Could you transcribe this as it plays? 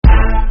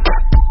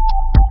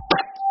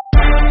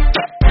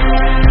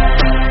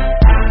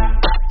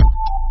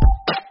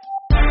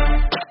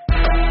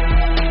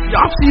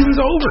season's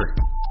over.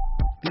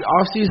 The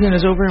off season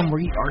is over, and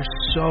we are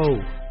so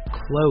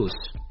close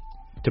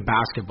to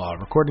basketball.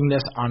 Recording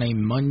this on a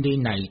Monday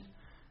night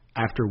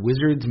after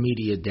Wizards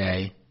Media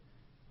Day.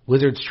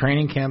 Wizards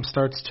training camp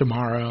starts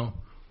tomorrow.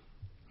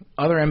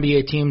 Other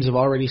NBA teams have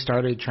already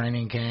started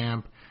training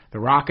camp. The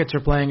Rockets are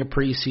playing a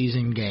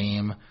preseason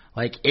game.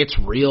 Like, it's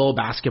real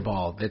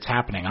basketball that's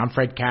happening. I'm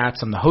Fred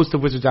Katz. I'm the host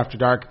of Wizards After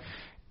Dark,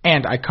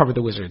 and I cover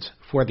the Wizards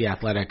for The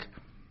Athletic.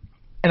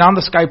 And on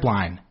the Skype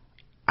line,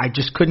 I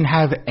just couldn't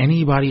have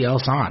anybody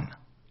else on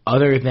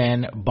other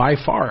than, by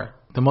far,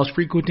 the most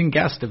frequenting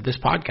guest of this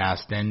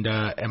podcast and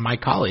my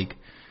colleague,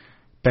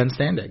 Ben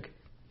Standig.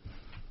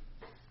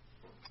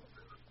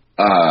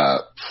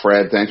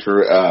 Fred, thanks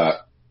for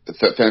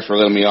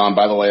letting me on.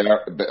 By the way,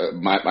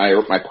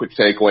 my quick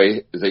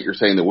takeaway is that you're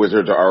saying the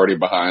Wizards are already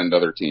behind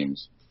other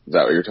teams. Is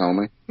that what you're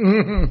telling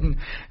me?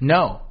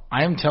 No,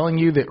 I am telling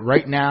you that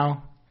right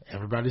now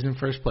everybody's in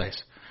first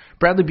place.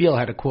 Bradley Beal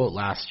had a quote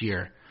last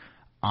year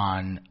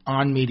on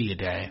Media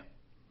Day,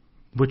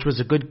 which was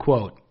a good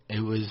quote.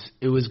 It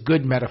was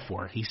good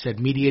metaphor. He said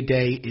Media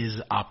Day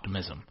is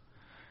optimism.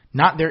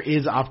 Not there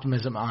is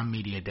optimism on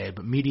Media Day,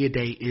 but Media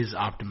Day is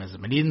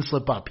optimism. And he didn't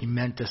slip up. He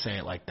meant to say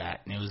it like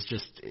that. And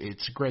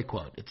it's a great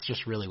quote. It's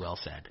just really well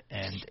said.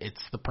 And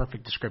it's the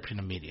perfect description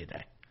of Media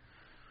Day.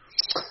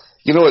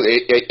 You know,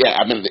 yeah,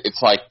 I mean,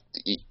 it's like,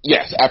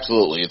 yes,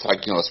 absolutely. It's like,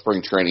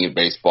 spring training in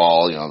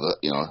baseball,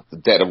 the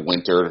dead of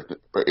winter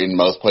in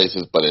most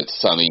places, but it's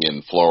sunny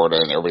in Florida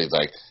and everybody's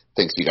like,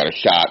 thinks you got a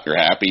shot, you're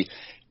happy.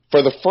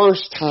 For the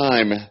first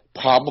time,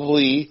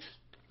 probably,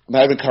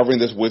 I've been covering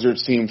this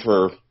Wizards team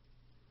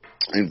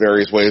in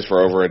various ways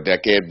for over a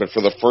decade, but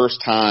for the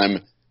first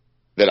time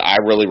that I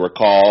really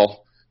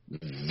recall,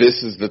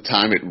 this is the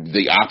time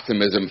the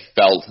optimism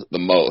felt the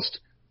most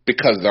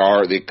because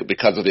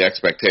of the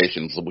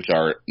expectations, which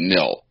are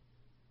nil.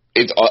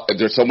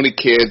 There's so many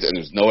kids and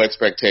there's no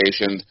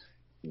expectations.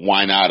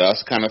 Why not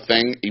us kind of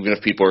thing? Even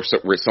if people are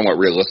somewhat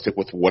realistic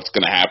with what's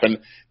going to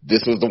happen,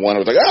 this was the one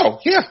that was like, oh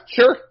yeah,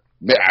 sure.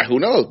 Yeah, who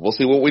knows? We'll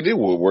see what we do.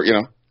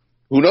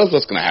 Who knows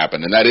what's going to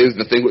happen? And that is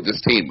the thing with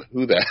this team.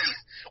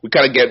 We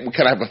kind of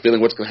have a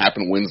feeling what's going to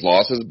happen, wins,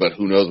 losses, but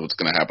who knows what's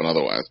going to happen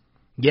otherwise.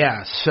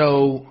 Yeah.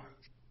 So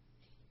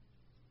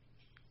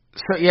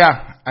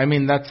yeah, I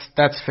mean,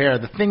 that's fair.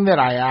 The thing that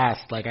I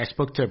asked, like I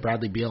spoke to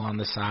Bradley Beal on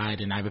the side,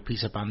 and I have a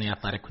piece up on The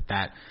Athletic with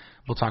that.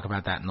 We'll talk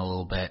about that in a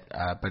little bit.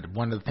 But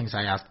one of the things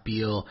I asked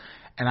Beal,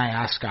 and I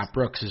asked Scott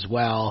Brooks as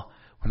well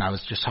when I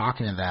was just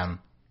talking to them,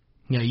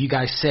 you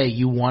guys say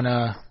you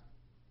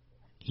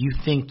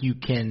think you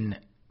can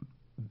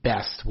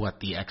best what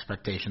the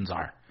expectations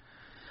are.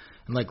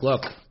 And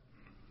look,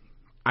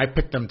 I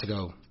picked them to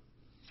go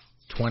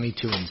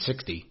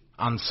 22-60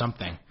 on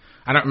something.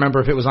 I don't remember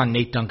if it was on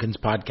Nate Duncan's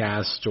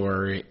podcast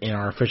or in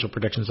our official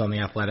predictions on The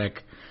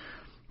Athletic.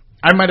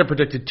 I might have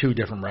predicted 2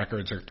 different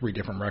records or 3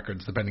 different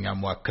records, depending on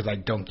what, because I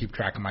don't keep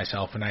track of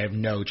myself, and I have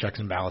no checks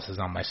and balances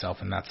on myself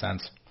in that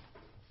sense.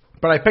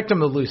 But I picked them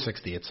to lose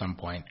 60 at some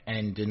point,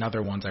 and in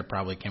other ones I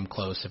probably came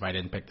close if I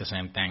didn't pick the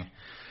same thing.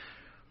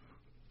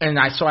 And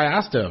so I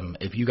asked him,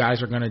 if you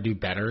guys are going to do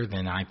better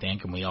than I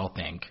think and we all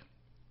think,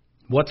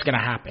 what's going to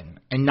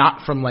happen? And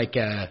not from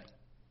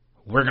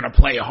we're going to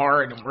play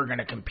hard and we're going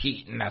to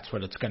compete and that's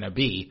what it's going to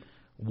be.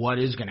 What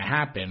is going to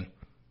happen?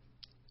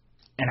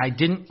 And I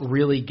didn't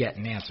really get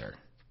an answer.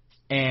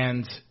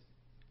 And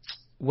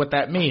what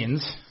that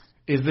means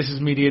is this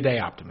is Media Day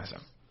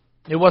optimism.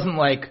 It wasn't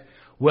like,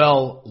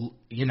 well,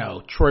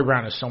 Troy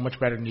Brown is so much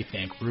better than you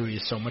think. Rui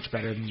is so much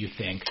better than you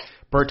think.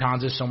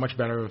 Bertans is so much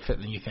better of a fit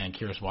than you think.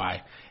 Here's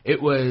why.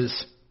 It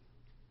was,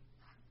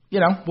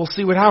 we'll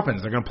see what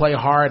happens. They're going to play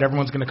hard.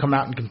 Everyone's going to come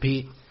out and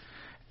compete.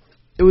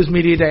 It was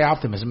Media Day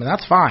optimism, and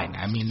that's fine.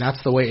 I mean,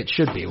 that's the way it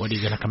should be. What, are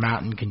you going to come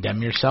out and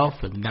condemn yourself?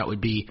 I mean, that would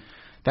be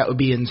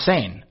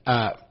insane.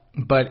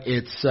 But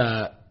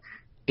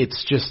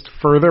it's just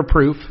further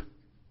proof,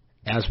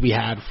 as we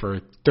had for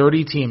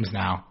 30 teams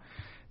now,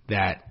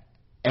 that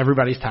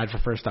everybody's tied for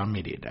first on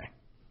Media Day.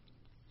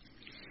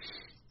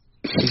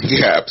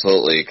 Yeah,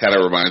 absolutely. It kind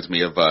of reminds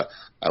me of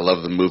I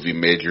love the movie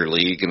Major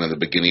League, and at the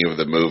beginning of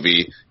the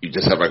movie, you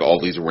just have all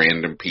these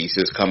random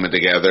pieces coming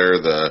together.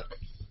 The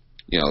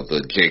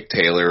Jake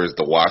Taylor is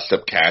the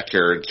washed-up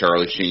catcher, and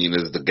Charlie Sheen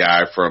is the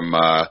guy from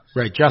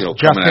right.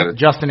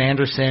 Justin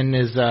Anderson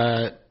is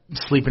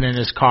sleeping in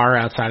his car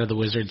outside of the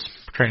Wizards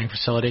training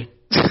facility.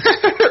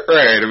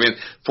 Right. I mean,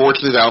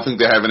 fortunately, I don't think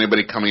they have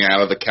anybody coming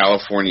out of the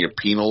California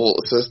penal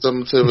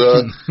system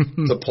to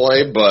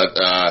play, but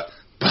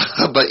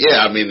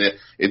yeah, I mean,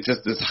 it's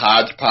just this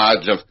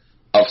hodgepodge of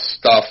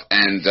stuff,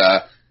 and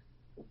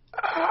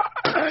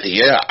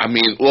yeah, I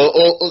mean,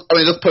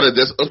 let's put it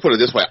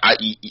this way.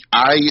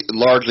 I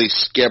largely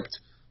skipped.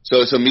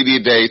 So Media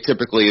Day,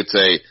 typically it's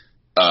a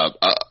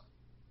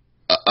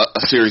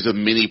series of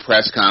mini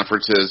press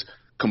conferences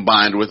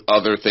combined with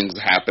other things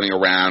happening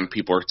around.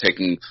 People are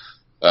taking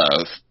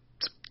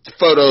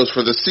photos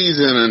for the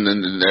season,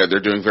 and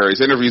they're doing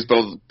various interviews.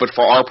 But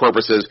for our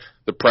purposes,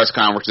 the press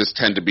conferences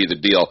tend to be the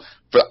deal.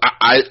 But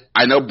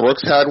I know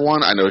Brooks had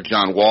one. I know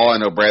John Wall. I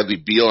know Bradley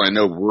Beal. I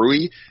know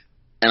Rui,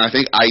 and I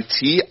think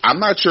IT. I'm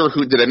not sure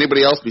who did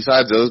anybody else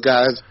besides those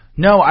guys.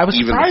 No, I was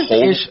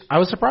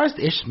surprised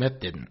Ish Smith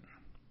didn't.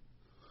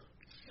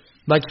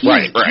 Like he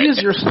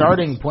is your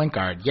starting point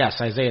guard.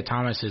 Yes, Isaiah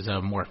Thomas is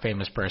a more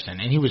famous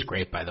person, and he was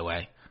great, by the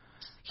way.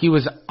 He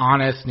was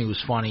honest and he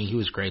was funny. He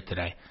was great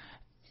today.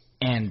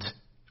 And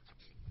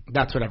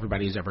that's what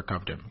everybody who's ever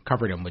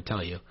covered him would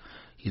tell you,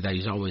 that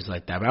he's always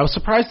like that. But I was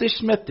surprised Ish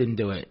Smith didn't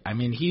do it. I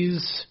mean,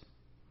 he's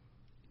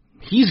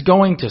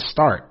going to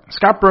start.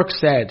 Scott Brooks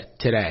said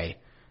today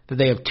that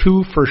they have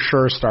 2 for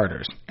sure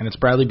starters, and it's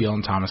Bradley Beal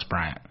and Thomas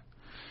Bryant.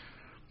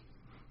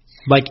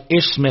 Like,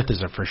 Ish Smith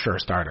is a for sure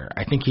starter.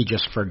 I think he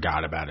just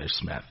forgot about Ish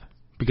Smith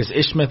because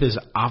Ish Smith is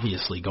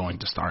obviously going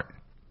to start.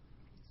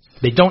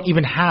 They don't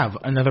even have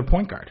another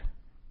point guard.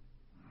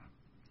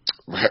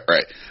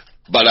 Right.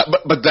 But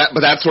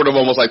that's sort of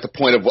almost like the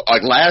point of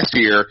like last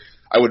year.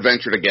 I would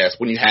venture to guess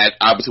when you had,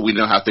 obviously we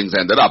know how things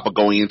ended up, but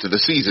going into the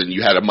season,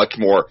 you had a much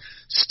more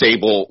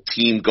stable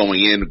team going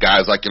in.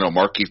 Guys like,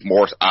 Markieff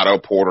Morris, Otto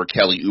Porter,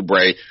 Kelly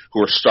Oubre,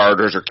 who are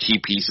starters or key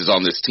pieces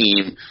on this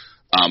team.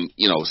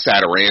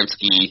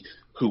 Satoransky,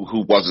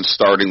 who wasn't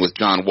starting with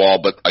John Wall,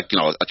 but a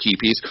key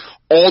piece.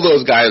 All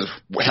those guys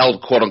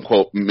held quote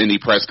unquote mini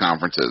press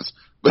conferences.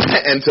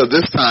 And so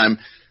this time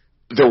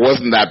there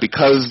wasn't that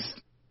because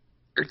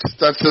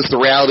that's just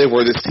the reality of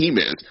where this team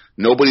is.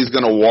 Nobody's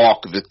going to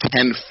walk the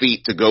 10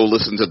 feet to go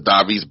listen to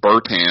Davis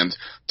Bertans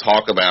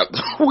talk about the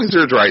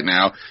Wizards right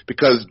now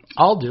because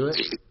I'll do it.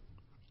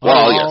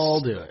 I'll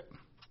do it.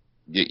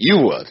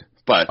 You would,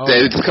 but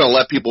it's just going to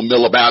let people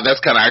mill about. That's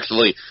kind of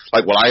actually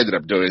like what I ended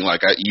up doing.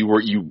 Like I knew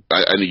you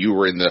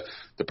were in the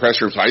press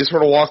room, so I just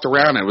sort of walked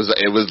around. And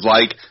it was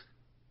like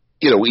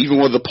even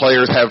when the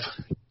players have.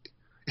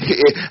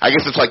 I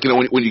guess it's like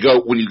when you go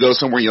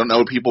somewhere you don't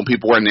know people and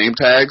people wear name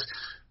tags.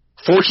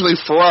 Fortunately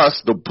for us,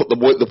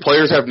 the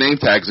players have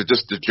name tags. They're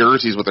just the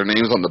jerseys with their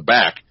names on the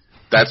back.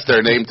 That's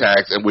their name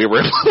tags, and we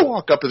were able to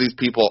walk up to these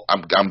people.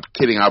 I'm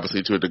kidding,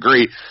 obviously to a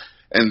degree,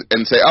 and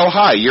say, "Oh,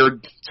 hi, you're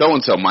so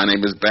and so. My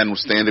name is Ben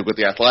Standig with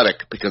the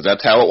Athletic," because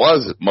that's how it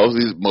was.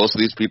 Most of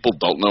these people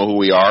don't know who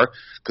we are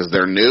because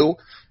they're new,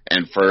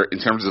 and in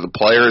terms of the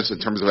players, in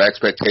terms of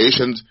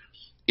expectations.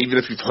 Even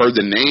if you've heard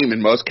the name,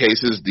 in most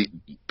cases, the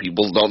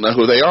people don't know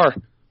who they are.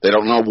 They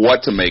don't know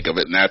what to make of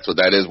it, and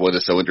that is what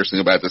is so interesting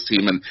about this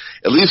team. And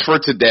at least for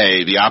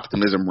today, the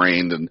optimism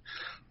reigned, and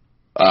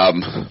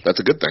that's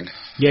a good thing.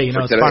 Yeah,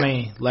 it's today.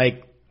 Funny.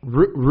 Like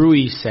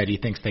Rui said, he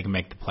thinks they can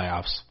make the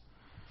playoffs.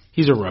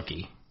 He's a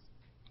rookie.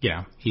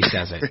 Yeah, he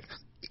says it.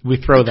 We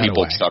throw that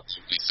away.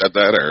 He said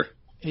that, or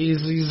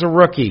he's a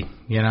rookie.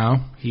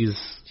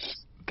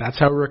 That's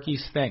how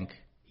rookies think.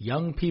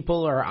 Young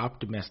people are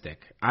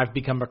optimistic. I've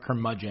become a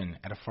curmudgeon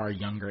at a far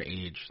younger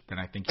age than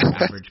I think your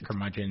average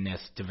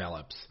curmudgeonness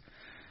develops.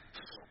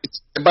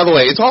 And by the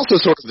way, it's also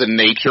sort of the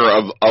nature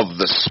of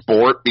the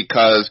sport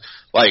because,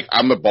 like,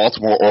 I'm a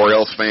Baltimore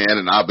Orioles fan,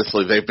 and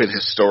obviously they've been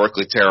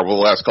historically terrible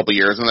the last couple of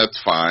years, and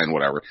that's fine,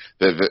 whatever.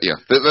 They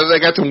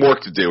got some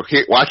work to do.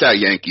 Watch out,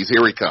 Yankees.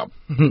 Here we come.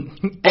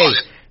 Hey,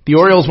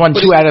 the Orioles won 2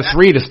 out of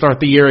 3 to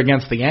start the year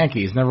against the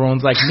Yankees, and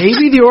everyone's like,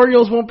 maybe the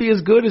Orioles won't be as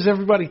good as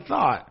everybody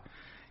thought.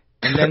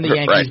 And then the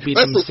Yankees beat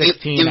them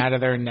 16 out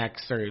of their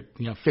next,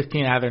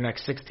 15 out of their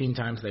next 16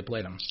 times they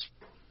played them.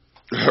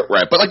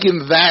 Right, but like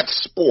in that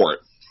sport,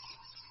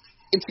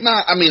 it's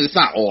not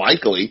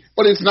likely,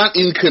 but it's not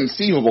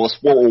inconceivable a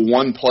sport where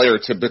one player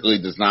typically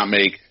does not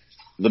make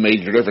the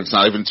major difference,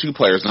 not even 2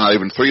 players, not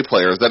even 3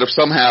 players, that if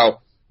somehow,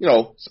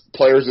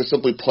 players that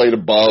simply played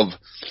above,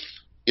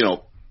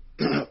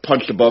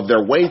 punched above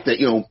their weight, that,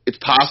 it's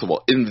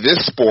possible. In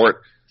this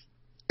sport,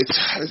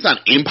 it's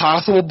not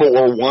impossible, but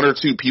where 1 or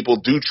 2 people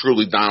do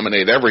truly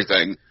dominate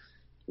everything.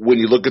 When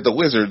you look at the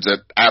Wizards,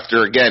 that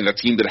after again a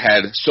team that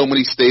had so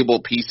many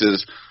stable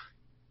pieces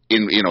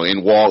in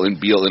Wall, in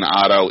Beal, in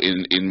Otto,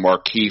 in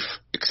Markieff,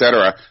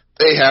 etc.,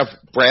 they have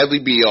Bradley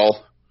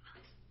Beal,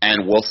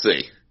 and we'll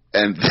see,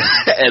 and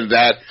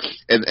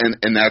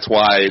that's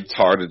why it's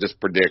hard to just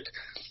predict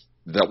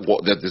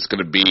that it's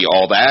going to be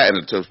all that,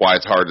 and it's why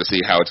it's hard to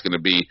see how it's going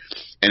to be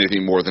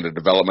anything more than a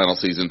developmental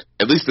season.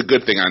 At least the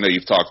good thing, I know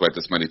you've talked about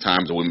this many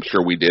times, and I'm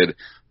sure we did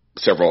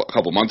a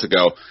couple months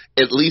ago,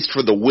 at least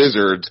for the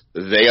Wizards,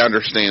 they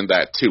understand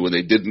that too, and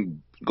they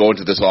didn't go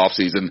into this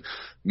offseason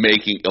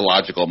making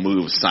illogical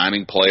moves,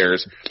 signing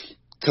players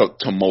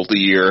to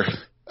multi-year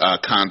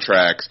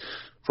contracts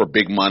for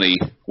big money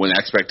when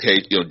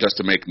expectation, just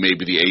to make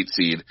maybe the 8th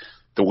seed.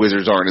 The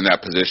Wizards aren't in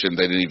that position.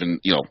 They didn't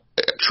even,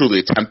 truly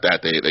attempt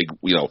that. They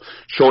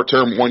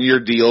short-term,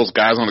 1-year deals,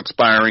 guys on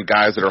expiring,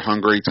 guys that are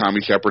hungry.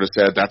 Tommy Shepard has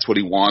said that's what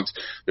he wants.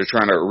 They're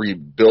trying to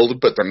rebuild,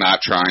 but they're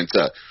not trying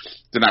to.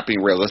 They're not being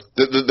realistic.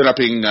 They're not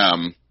being.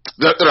 They're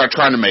not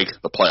trying to make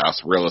the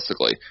playoffs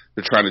realistically.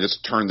 They're trying to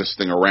just turn this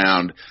thing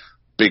around,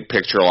 big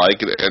picture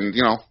like, and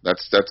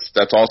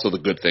that's also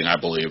the good thing, I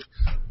believe.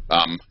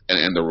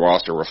 And the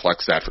roster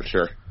reflects that for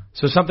sure.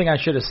 So something I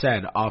should have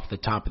said off the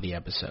top of the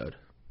episode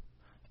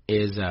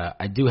is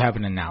I do have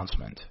an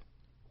announcement.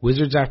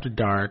 Wizards After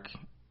Dark,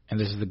 and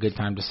this is a good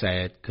time to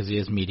say it because it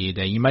is Media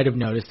Day. You might have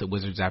noticed that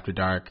Wizards After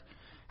Dark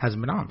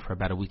hasn't been on for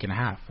about a week and a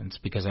half, and it's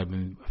because I've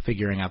been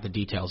figuring out the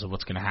details of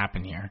what's going to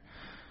happen here.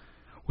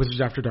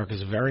 Wizards After Dark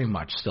is very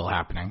much still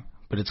happening,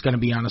 but it's going to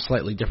be on a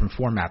slightly different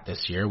format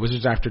this year.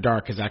 Wizards After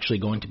Dark is actually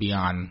going to be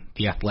on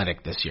The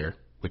Athletic this year,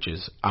 which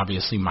is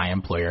obviously my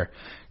employer.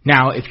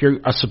 Now, if you're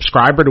a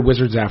subscriber to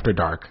Wizards After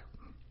Dark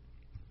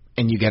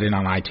and you get it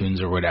on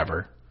iTunes or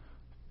whatever,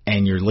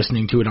 and you're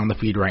listening to it on the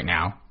feed right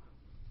now,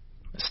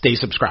 stay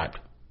subscribed.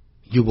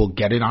 You will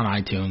get it on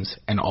iTunes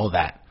and all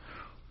that.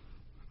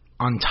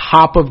 On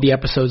top of the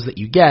episodes that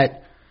you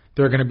get,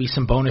 there are going to be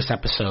some bonus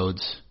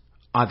episodes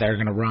that are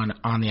going to run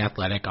on the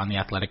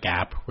Athletic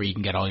app, where you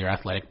can get all your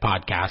Athletic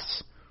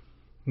podcasts.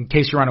 In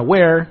case you're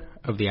unaware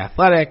of the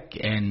Athletic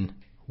and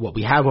what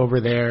we have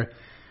over there,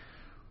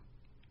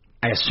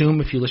 I assume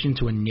if you listen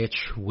to a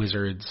niche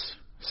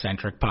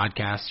Wizards-centric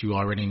podcast, you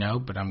already know,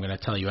 but I'm going to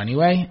tell you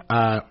anyway.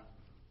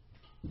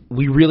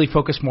 We really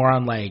focus more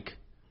on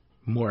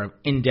more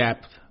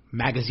in-depth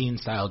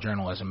magazine-style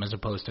journalism as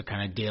opposed to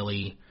kind of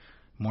daily,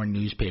 more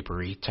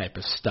newspapery type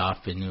of stuff.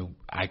 And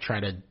I try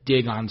to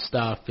dig on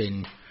stuff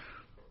and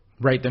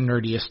write the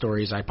nerdiest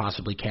stories I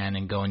possibly can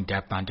and go in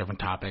depth on different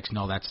topics and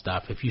all that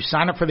stuff. If you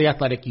sign up for The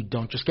Athletic, you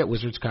don't just get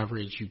Wizards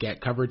coverage. You get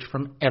coverage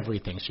from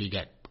everything. So you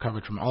get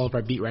coverage from all of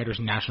our beat writers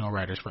and national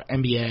writers for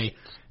NBA,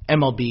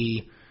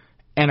 MLB,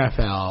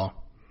 NFL,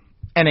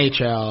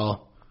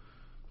 NHL,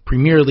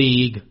 Premier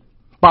League,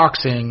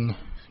 boxing,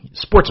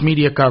 sports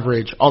media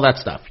coverage, all that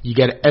stuff. You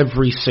get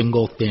every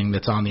single thing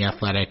that's on The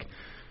Athletic.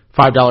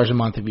 $5 a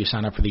month if you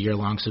sign up for the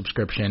year-long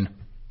subscription.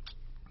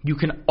 You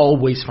can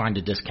always find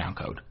a discount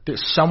code.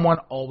 Someone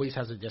always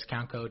has a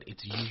discount code.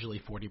 It's usually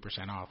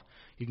 40% off.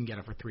 You can get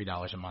it for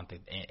 $3 a month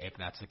if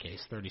that's the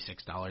case,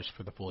 $36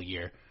 for the full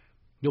year.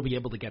 You'll be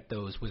able to get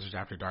those Wizards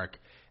After Dark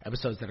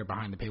episodes that are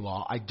behind the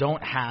paywall. I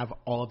don't have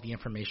all of the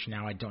information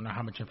now. I don't know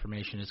how much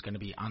information is going to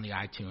be on the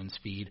iTunes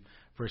feed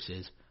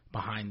versus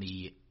behind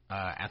the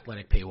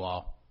Athletic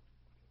paywall.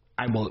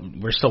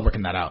 We're still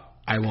working that out.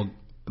 I will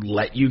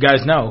let you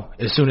guys know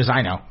as soon as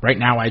I know. Right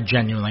now, I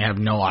genuinely have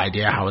no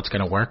idea how it's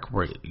going to work.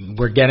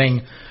 We're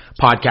getting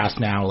podcasts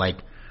now.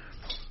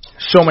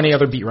 So many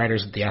other beat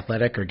writers at The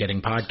Athletic are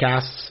getting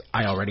podcasts.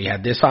 I already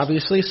had this,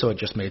 obviously, so it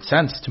just made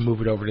sense to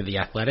move it over to The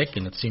Athletic,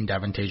 and it seemed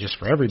advantageous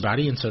for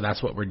everybody, and so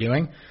that's what we're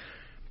doing.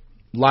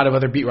 A lot of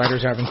other beat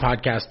writers are having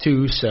podcasts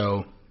too,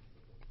 so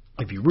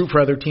if you root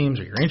for other teams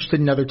or you're interested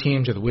in other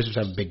teams or the Wizards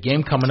have a big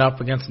game coming up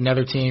against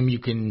another team, you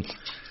can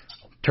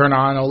turn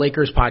on a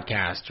Lakers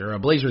podcast or a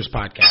Blazers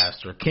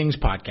podcast or a Kings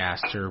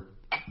podcast or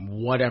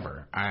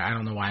whatever. I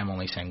don't know why I'm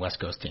only saying West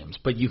Coast teams,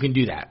 but you can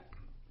do that.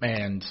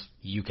 And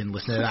you can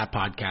listen to that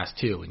podcast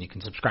too, and you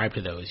can subscribe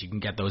to those. You can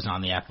get those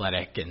on The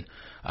Athletic, and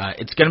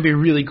it's going to be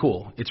really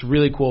cool. It's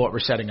really cool what we're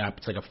setting up.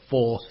 It's like a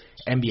full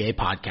NBA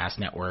podcast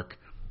network,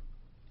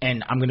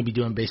 and I'm going to be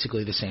doing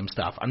basically the same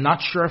stuff. I'm not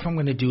sure if I'm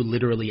going to do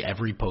literally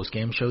every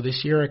post-game show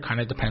this year. It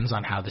kind of depends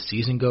on how the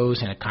season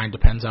goes, and it kind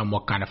of depends on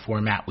what kind of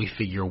format we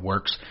figure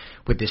works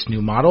with this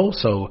new model.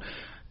 So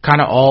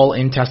kind of all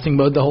in testing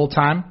mode the whole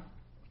time.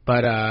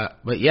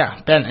 But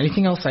yeah, Ben,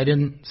 anything else I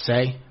didn't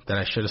say that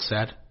I should have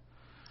said?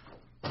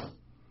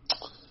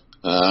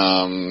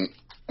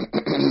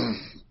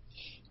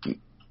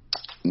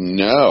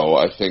 No,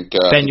 I think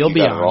Ben, you'll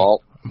be on.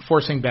 All. I'm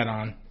forcing Ben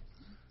on,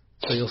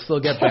 so you'll still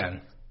get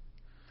Ben.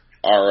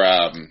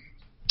 Our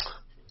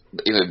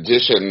in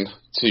addition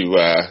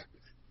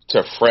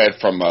to Fred,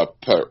 from a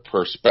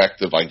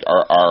perspective, like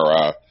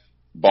our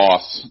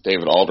boss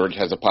David Aldridge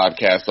has a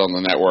podcast on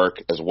the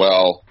network as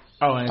well.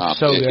 Oh, and it's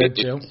so good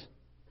too.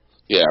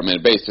 Yeah, I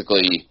mean,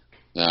 basically,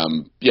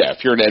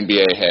 if you're an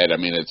NBA head, I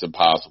mean, it's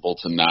impossible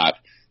to not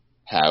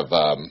have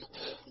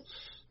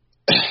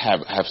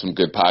some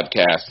good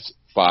podcasts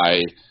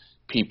by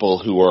people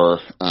who are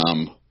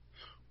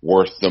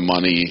worth the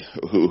money,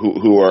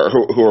 who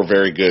are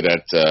very good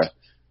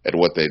at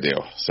what they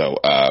do. So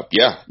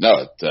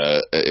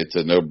it's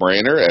a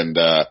no-brainer, and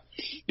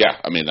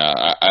I mean,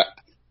 I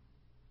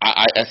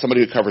as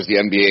somebody who covers the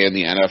NBA and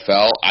the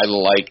NFL, I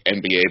like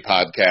NBA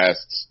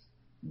podcasts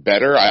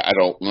better. I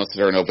don't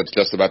necessarily know if it's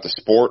just about the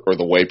sport or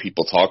the way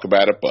people talk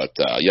about it, but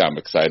I'm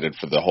excited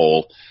for the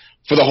whole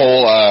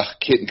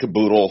kit and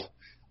caboodle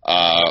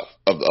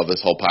of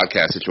this whole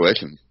podcast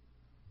situation.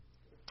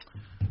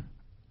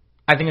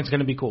 I think it's going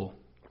to be cool.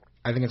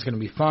 I think it's going to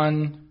be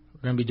fun.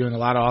 We're going to be doing a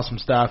lot of awesome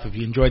stuff. If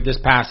you enjoyed this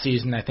past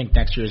season, I think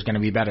next year is going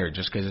to be better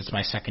just because it's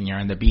my second year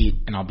on the beat,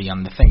 and I'll be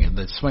on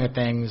the swing of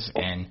things,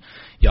 and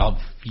y'all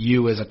have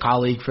you as a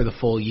colleague for the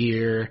full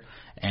year,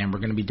 and we're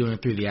going to be doing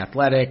it through The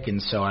Athletic,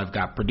 and so I've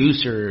got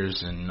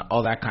producers and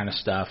all that kind of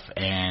stuff,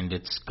 and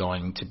it's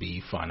going to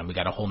be fun, and we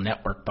got a whole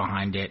network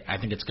behind it. I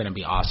think it's going to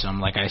be awesome.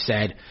 Like I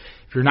said,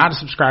 if you're not a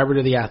subscriber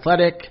to The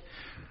Athletic,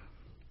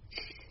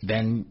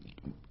 then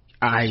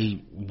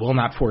I will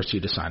not force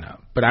you to sign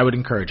up, but I would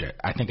encourage it.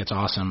 I think it's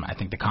awesome. I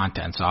think the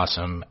content's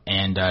awesome,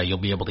 and you'll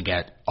be able to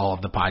get all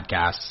of the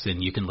podcasts,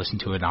 and you can listen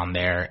to it on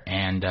there.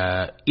 And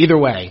either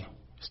way,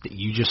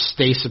 you just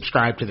stay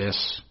subscribed to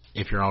this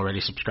if you're already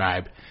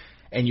subscribed,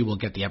 and you will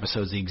get the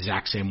episodes the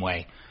exact same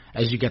way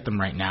as you get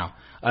them right now.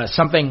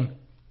 Something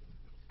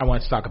I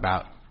wanted to talk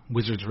about,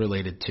 Wizards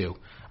related too,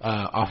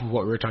 off of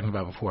what we were talking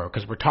about before,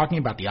 because we're talking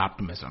about the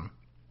optimism.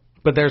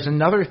 But there's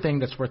another thing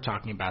that's worth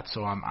talking about.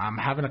 So I'm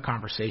having a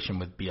conversation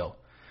with Beal.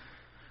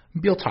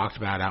 Beal talked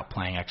about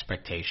outplaying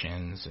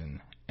expectations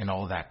and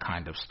all that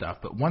kind of stuff.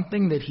 But one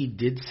thing that he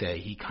did say,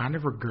 he kind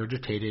of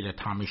regurgitated a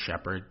Tommy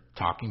Shepard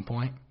talking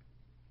point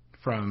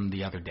from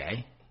the other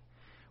day,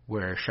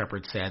 where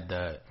Shepard said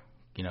the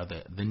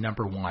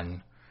number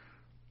one,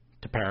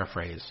 to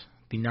paraphrase,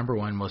 the number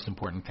one most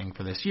important thing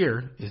for this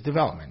year is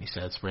development. He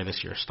said it's where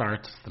this year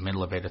starts, it's the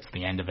middle of it, it's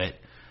the end of it.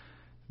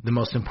 The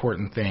most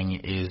important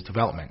thing is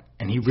development.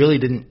 And he really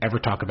didn't ever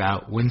talk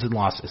about wins and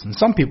losses. And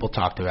some people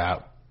talked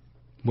about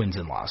wins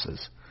and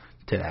losses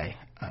today.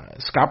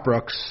 Scott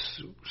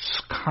Brooks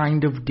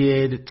kind of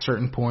did at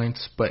certain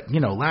points. But,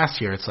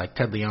 last year it's like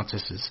Ted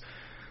Leonsis is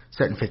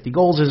setting 50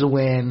 goals as a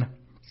win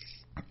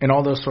and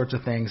all those sorts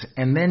of things.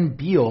 And then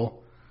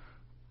Beal,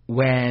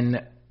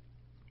 when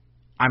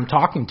I'm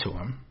talking to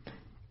him,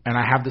 and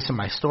I have this in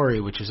my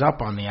story, which is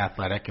up on The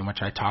Athletic, in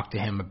which I talked to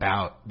him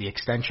about the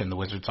extension the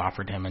Wizards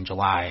offered him in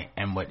July,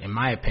 and what, in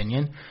my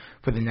opinion,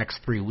 for the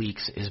next 3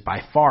 weeks is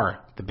by far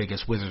the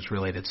biggest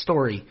Wizards-related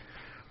story.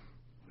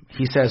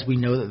 He says, we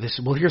know that this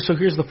 –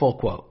 here's the full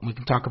quote. We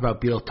can talk about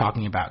Beal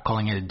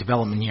calling it a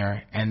development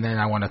year, and then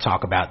I want to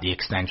talk about the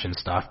extension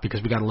stuff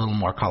because we got a little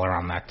more color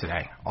on that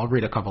today. I'll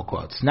read a couple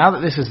quotes. Now that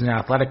this is an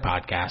Athletic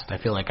podcast, I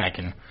feel like I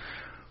can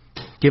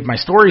give my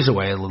stories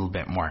away a little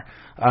bit more.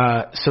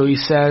 So he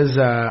says,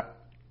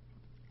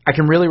 I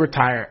can really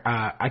retire.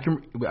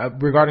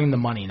 Regarding the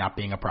money not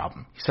being a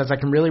problem. He says, I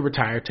can really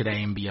retire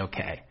today and be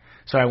okay.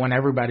 So I want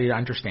everybody to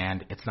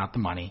understand it's not the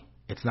money.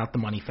 It's not the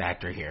money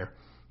factor here.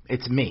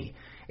 It's me.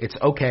 It's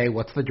okay.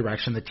 What's the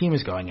direction the team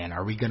is going in?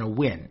 Are we going to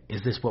win?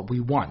 Is this what we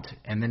want?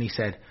 And then he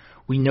said,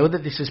 we know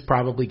that this is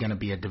probably going to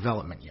be a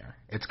development year.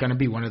 It's going to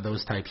be one of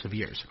those types of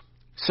years.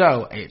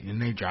 So,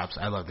 and he drops,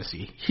 I love to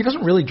see. He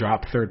doesn't really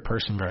drop third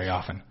person very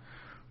often.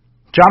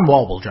 John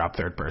Wall will drop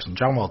third person.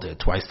 John Wall did it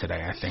twice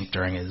today, I think,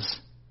 during his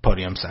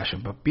podium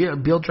session. But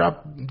Beal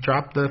dropped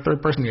the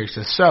third person here. He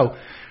says, so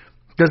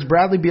does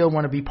Bradley Beal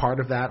want to be part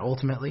of that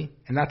ultimately?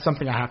 And that's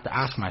something I have to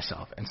ask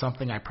myself, and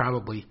something I'm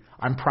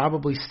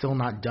probably still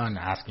not done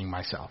asking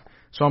myself.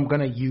 So I'm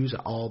going to use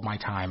all my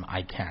time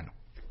I can.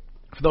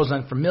 For those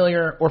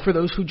unfamiliar, or for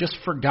those who just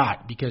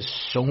forgot, because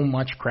so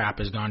much crap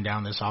has gone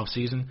down this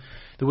offseason,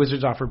 the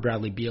Wizards offered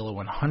Bradley Beal a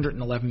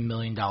 $111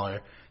 million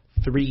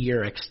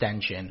 3-year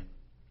extension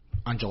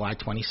on July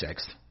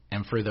 26th.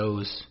 And for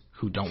those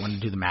who don't want to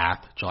do the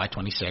math, July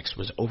 26th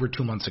was over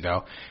 2 months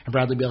ago, and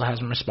Bradley Beal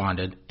hasn't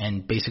responded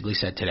and basically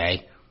said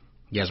today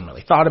he hasn't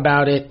really thought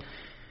about it,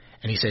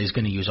 and he said he's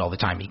going to use all the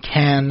time he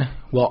can.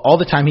 Well, all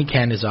the time he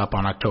can is up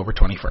on October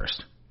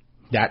 21st.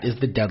 That is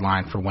the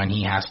deadline for when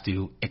he has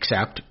to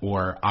accept,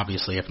 or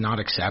obviously if not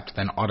accept,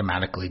 then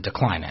automatically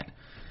decline it.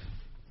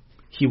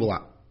 He will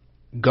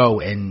go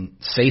and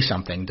say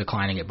something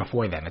declining it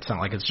before then. It's not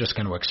like it's just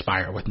going to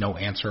expire with no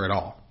answer at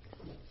all.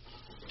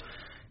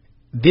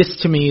 This,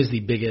 to me, is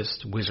the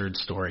biggest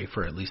Wizards story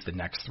for at least the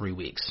next 3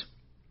 weeks,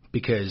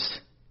 because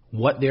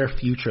what their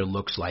future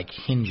looks like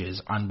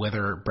hinges on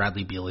whether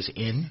Bradley Beal is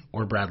in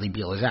or Bradley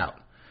Beal is out.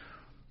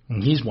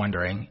 And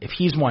if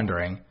he's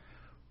wondering,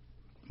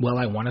 well,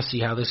 I want to see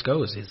how this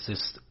goes.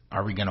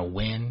 Are we going to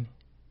win?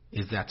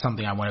 Is that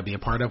something I want to be a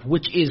part of?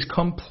 Which is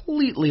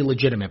completely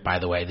legitimate, by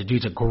the way. The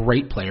dude's a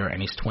great player,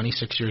 and he's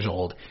 26 years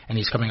old, and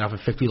he's coming off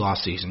a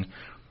 50-loss season.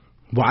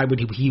 Why would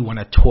he want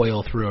to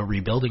toil through a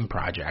rebuilding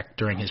project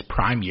during his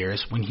prime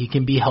years when he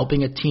can be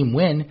helping a team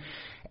win?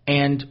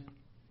 And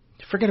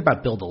forget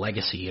about build a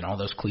legacy and all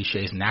those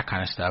cliches and that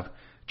kind of stuff.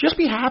 Just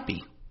be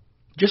happy.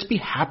 Just be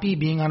happy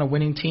being on a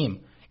winning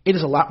team. It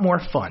is a lot more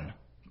fun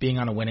being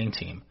on a winning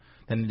team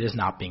than it is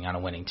not being on a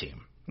winning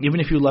team. Even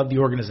if you love the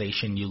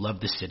organization, you love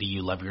the city,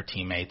 you love your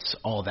teammates,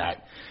 all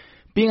that.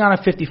 Being on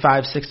a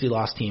 55,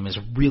 60-loss team is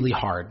really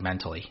hard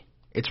mentally.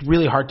 It's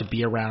really hard to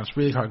be around. It's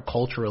really hard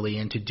culturally,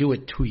 and to do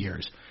it 2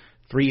 years,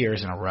 3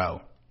 years in a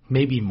row,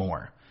 maybe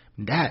more.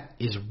 That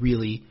is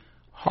really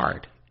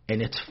hard,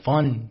 and it's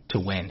fun to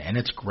win, and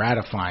it's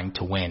gratifying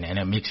to win, and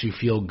it makes you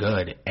feel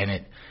good.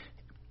 And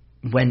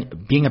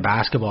when being a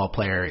basketball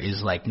player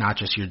is like not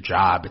just your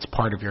job, it's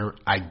part of your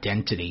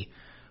identity.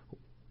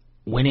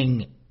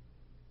 Winning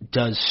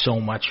does so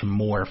much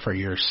more for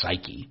your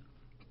psyche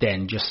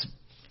than just,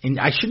 and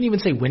I shouldn't even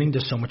say winning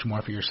does so much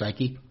more for your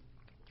psyche,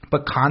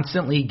 but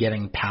constantly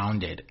getting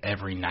pounded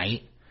every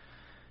night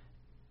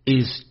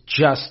is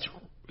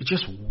it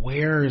just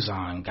wears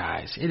on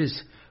guys. It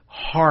is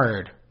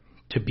hard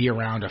to be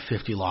around a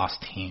 50-loss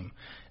team,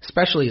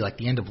 especially like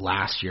the end of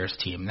last year's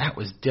team. That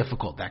was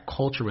difficult. That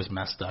culture was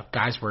messed up.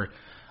 Guys were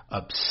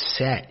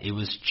upset. It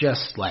was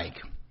just like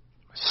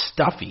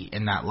stuffy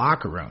in that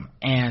locker room,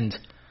 and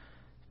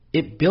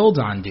it builds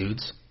on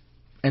dudes.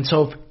 And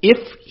so if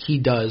he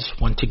does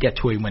want to get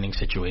to a winning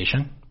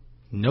situation,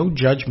 no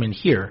judgment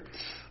here,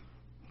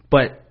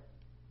 but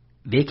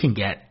they can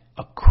get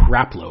a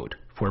crap load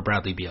for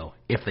Bradley Beal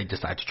if they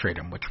decide to trade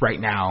him, which right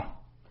now,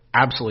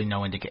 absolutely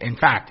no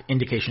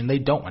indication they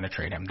don't want to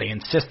trade him. They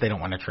insist they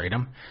don't want to trade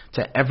him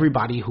to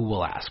everybody who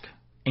will ask,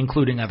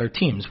 including other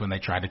teams when they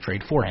try to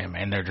trade for him,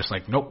 and they're just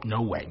like, nope,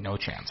 no way, no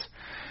chance.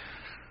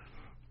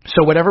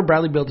 So whatever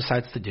Bradley Beal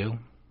decides to do,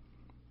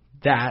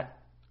 that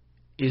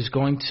is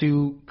going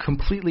to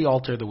completely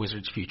alter the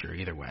Wizards' future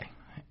either way.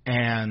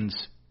 And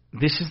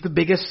this is the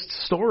biggest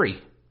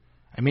story.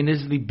 I mean,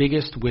 this is the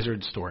biggest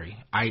Wizards story.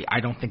 I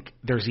don't think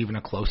there's even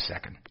a close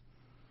second.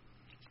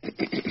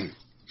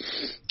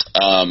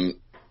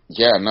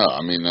 Yeah, no,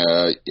 I mean,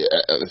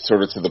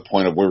 sort of to the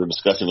point of what we were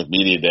discussing with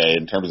Media Day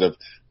in terms of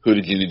who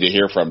did you need to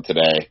hear from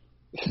today?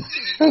 It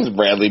was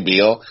Bradley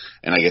Beal,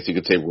 and I guess you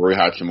could say Rui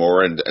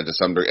Hachimura and to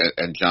some degree,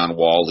 and John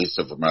Wall, at least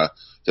from a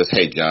just,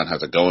 hey, John,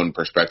 how's it going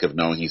perspective,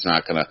 knowing he's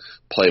not going to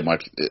play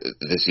much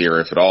this year,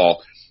 if at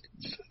all.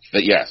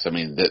 But yes, I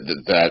mean,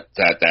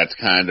 that's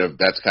kind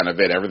of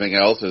it. Everything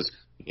else is,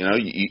 you know,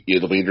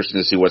 it'll be interesting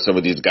to see what some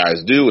of these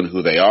guys do and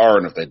who they are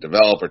and if they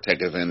develop or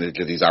take advantage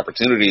of these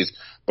opportunities.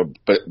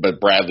 But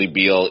Bradley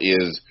Beal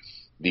is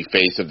the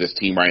face of this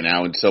team right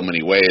now in so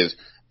many ways.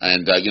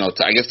 And, I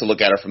guess to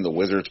look at it from the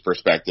Wizards'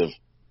 perspective,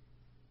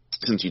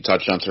 since you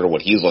touched on sort of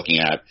what he's looking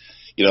at,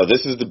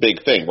 this is the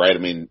big thing, right? I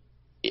mean,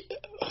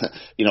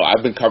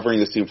 I've been covering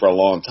this team for a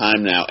long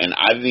time now, and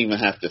I didn't even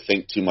have to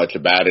think too much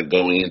about it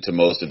going into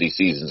most of these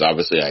seasons.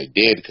 Obviously, I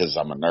did because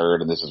I'm a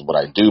nerd and this is what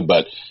I do,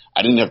 but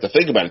I didn't have to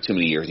think about it too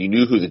many years. You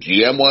knew who the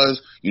GM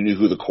was, you knew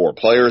who the core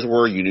players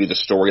were, you knew the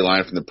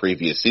storyline from the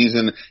previous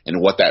season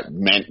and what that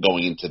meant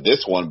going into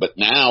this one. But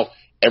now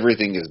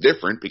everything is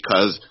different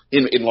because,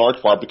 in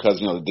large part, because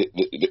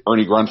the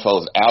Ernie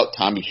Grunfeld is out,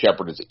 Tommy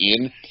Shepard is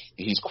in.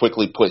 He's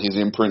quickly put his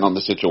imprint on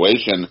the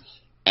situation.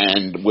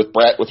 And with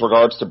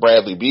regards to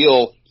Bradley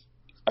Beal,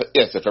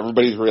 yes, if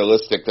everybody's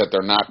realistic that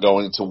they're not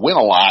going to win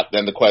a lot,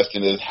 then the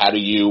question is, how do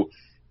you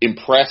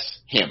impress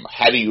him?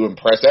 How do you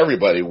impress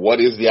everybody? What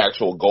is the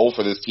actual goal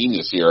for this team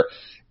this year?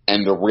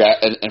 And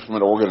from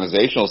an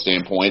organizational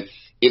standpoint,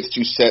 it's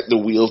to set the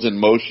wheels in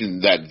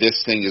motion that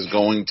this thing is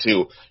going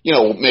to,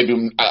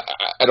 maybe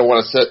I don't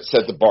want to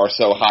set the bar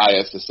so high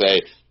as to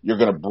say you're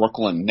going to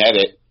Brooklyn net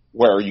it,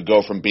 where you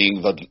go from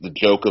being the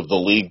joke of the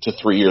league to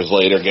 3 years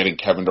later getting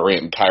Kevin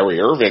Durant and Kyrie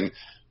Irving.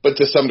 But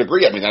to some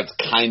degree, I mean, that's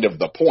kind of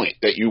the point,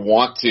 that you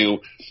want to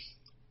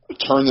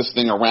turn this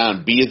thing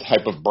around, be a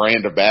type of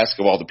brand of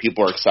basketball that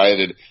people are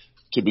excited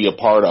to be a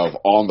part of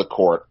on the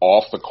court,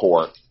 off the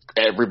court.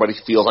 Everybody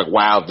feels like,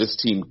 wow, this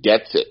team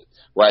gets it,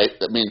 right?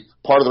 I mean,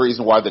 part of the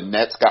reason why the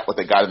Nets got what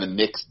they got and the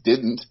Knicks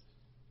didn't,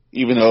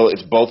 even though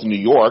it's both New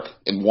York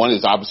and one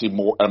is obviously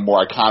a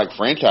more iconic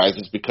franchise,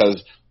 is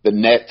because the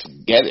Nets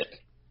get it.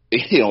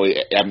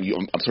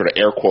 I'm sort of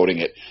air quoting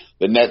it.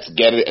 The Nets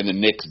get it and the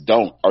Knicks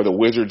don't. Are the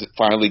Wizards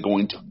finally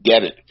going to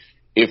get it?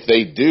 If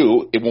they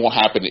do, it won't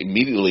happen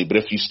immediately. But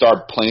if you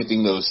start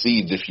planting those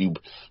seeds, if you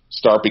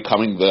start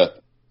becoming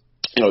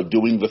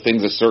doing the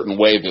things a certain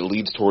way that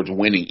leads towards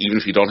winning, even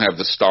if you don't have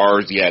the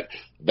stars yet,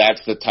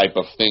 that's the type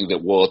of thing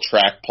that will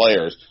attract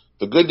players.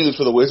 The good news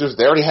for the Wizards,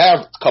 they already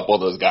have a couple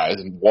of those guys,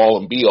 and Wall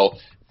and Beal.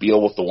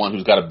 Beal was the one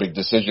who's got a big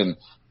decision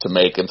to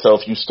make. And so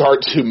if you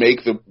start to make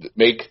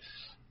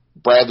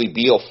Bradley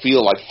Beal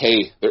feel like,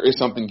 hey, there is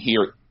something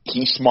here,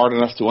 he's smart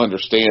enough to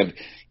understand,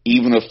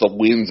 even if the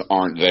wins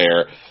aren't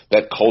there,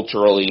 that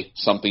culturally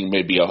something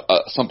may be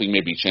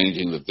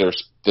changing, that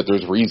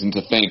there's reason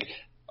to think,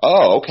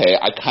 oh, okay,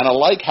 I kind of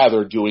like how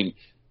they're doing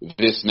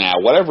this now.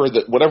 Whatever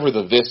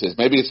the this is,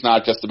 maybe it's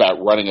not just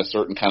about running a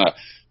certain kind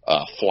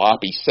of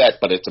floppy set,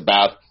 but it's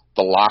about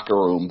the locker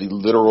room, the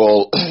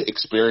literal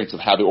experience of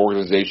how the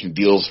organization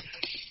deals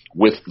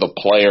with the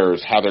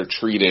players, how they're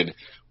treated,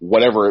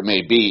 whatever it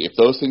may be. If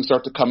those things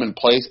start to come in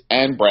place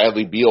and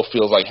Bradley Beal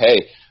feels like,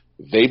 hey,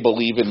 they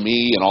believe in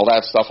me and all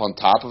that stuff on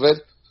top of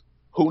it,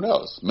 who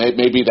knows?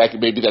 Maybe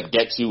that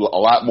gets you a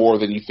lot more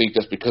than you think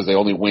just because they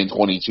only win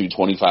 22,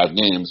 25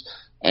 games,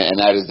 and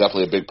that is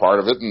definitely a big part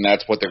of it, and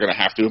that's what they're going to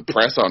have to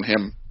impress on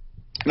him.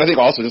 And I think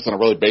also just on a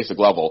really basic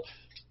level,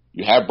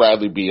 you have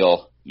Bradley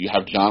Beal, you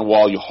have John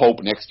Wall, you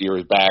hope next year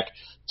is back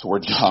to where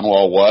John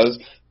Wall was.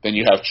 Then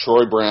you have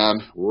Troy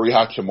Brown, Rui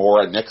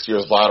Hachimura, next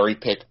year's lottery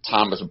pick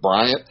Thomas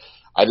Bryant.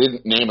 I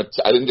didn't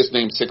just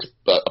name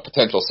a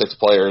potential 6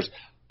 players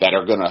that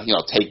are going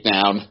to take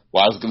down.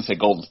 Well, I was going to say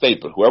Golden State,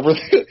 but whoever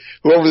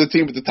the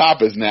team at the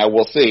top is now,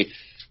 we'll see.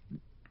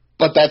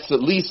 But that's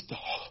at least,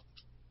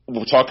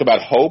 we'll talk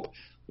about hope.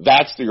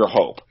 That's your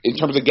hope in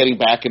terms of getting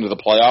back into the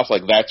playoffs.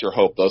 Like, that's your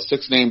hope. Those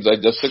 6 names,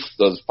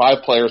 those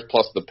 5 players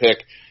plus the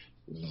pick,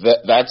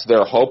 that's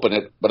their hope in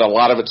it. But a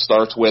lot of it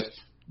starts with,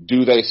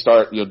 do they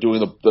start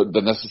doing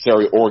the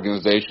necessary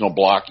organizational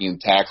blocking and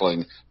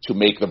tackling to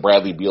make the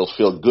Bradley Beals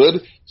feel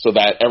good so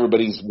that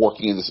everybody's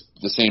working in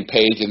the same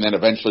page, and then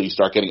eventually you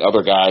start getting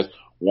other guys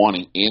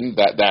wanting in?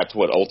 That's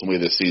what ultimately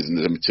this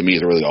season to me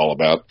is really all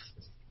about.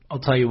 I'll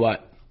tell you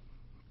what.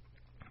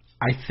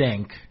 I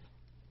think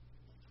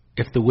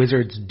if the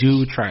Wizards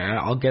do try,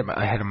 I'll get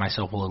ahead of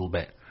myself a little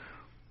bit.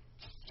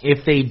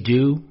 If they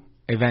do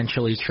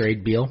eventually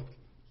trade Beal,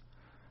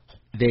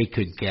 they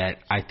could get,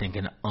 I think,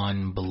 an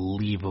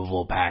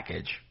unbelievable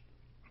package.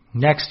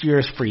 Next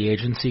year's free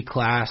agency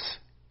class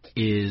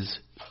is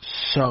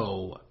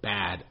so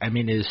bad. I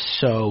mean, it is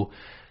so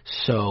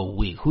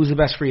weak. Who's the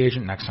best free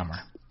agent next summer?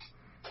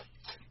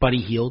 Buddy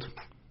Hield.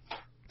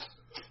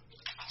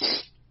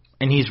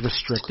 And he's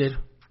restricted.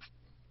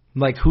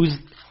 Like,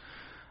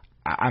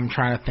 I'm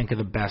trying to think of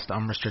the best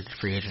unrestricted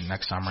free agent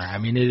next summer. I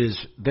mean,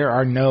 there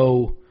are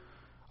no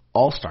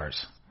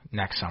all-stars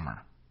next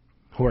summer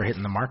who are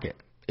hitting the market.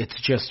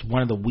 It's just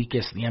one of the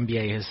weakest the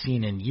NBA has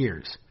seen in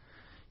years.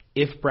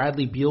 If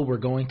Bradley Beal were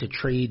going to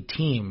trade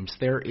teams,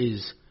 there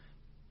is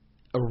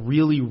a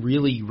really,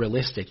 really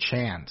realistic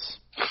chance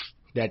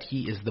that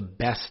he is the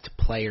best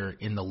player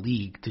in the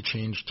league to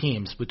change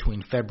teams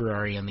between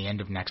February and the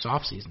end of next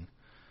offseason.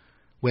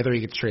 Whether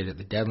he gets traded at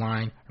the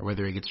deadline or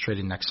whether he gets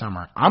traded next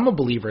summer. I'm a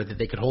believer that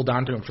they could hold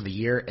on to him for the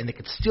year and they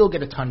could still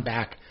get a ton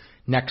back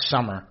next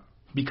summer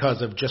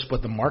because of just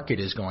what the market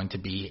is going to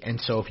be.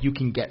 And so if you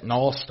can get an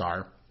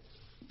all-star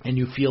and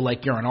you feel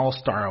like you're an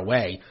all-star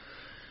away,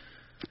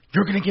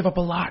 you're going to give up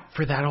a lot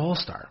for that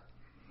all-star.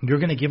 You're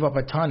going to give up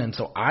a ton. And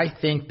so I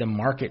think the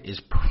market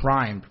is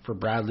primed for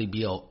Bradley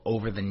Beal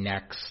over the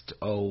next,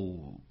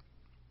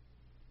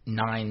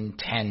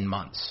 9-10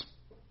 months.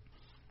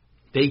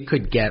 They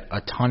could get a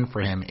ton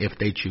for him if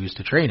they choose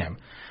to trade him.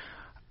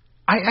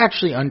 I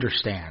actually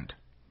understand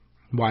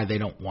why they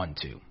don't want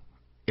to.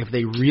 If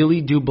they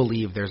really do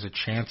believe there's a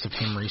chance of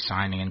him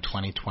re-signing in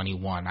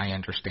 2021, I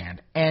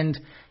understand. And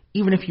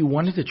even if you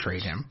wanted to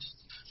trade him,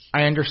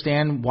 I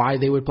understand why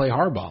they would play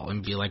hardball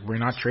and be like, we're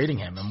not trading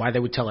him, and why they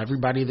would tell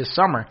everybody this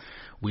summer,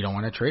 we don't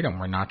want to trade him,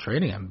 we're not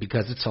trading him,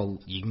 because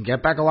you can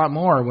get back a lot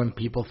more when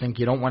people think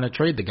you don't want to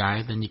trade the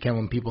guy than you can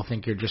when people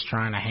think you're just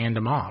trying to hand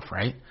him off,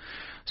 right?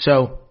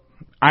 So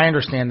I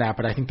understand that,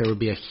 but I think there would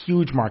be a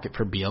huge market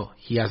for Beal.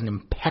 He has an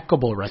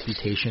impeccable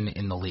reputation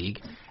in the league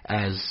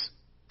as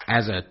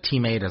a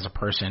teammate, as a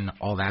person,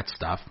 all that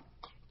stuff.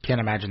 Can't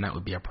imagine that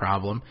would be a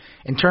problem.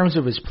 In terms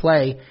of his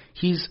play,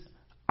 he's,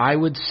 I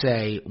would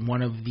say,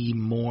 one of the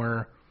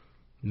more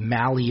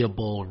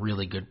malleable,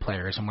 really good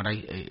players, and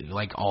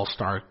like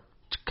all-star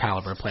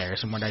caliber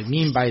players. And what I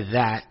mean by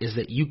that is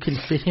that you can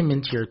fit him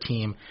into your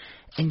team,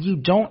 and you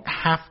don't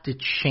have to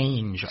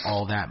change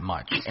all that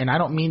much. And I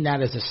don't mean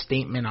that as a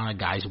statement on a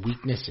guy's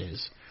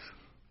weaknesses.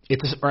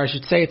 It's a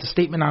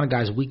statement on a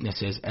guy's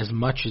weaknesses as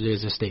much as it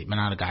is a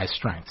statement on a guy's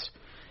strengths.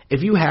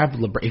 If you add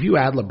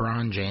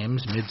LeBron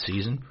James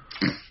mid-season,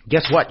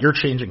 guess what? You're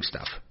changing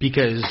stuff.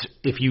 Because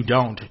if you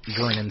don't,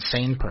 you're an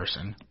insane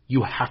person.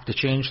 You have to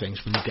change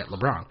things when you get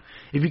LeBron.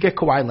 If you get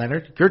Kawhi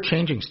Leonard, you're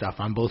changing stuff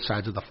on both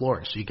sides of the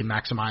floor so you can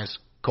maximize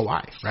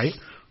Kawhi, right?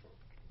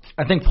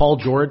 I think Paul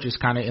George is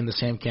kind of in the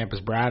same camp as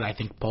Brad. I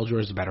think Paul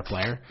George is a better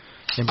player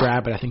than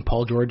Brad, but I think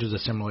Paul George is a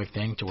similar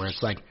thing to where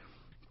it's like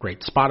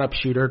great spot-up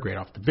shooter, great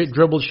off-the-bit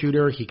dribble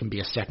shooter. He can be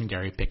a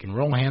secondary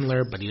pick-and-roll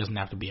handler, but he doesn't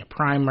have to be a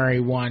primary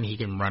one. He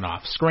can run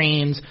off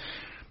screens.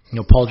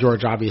 Paul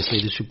George,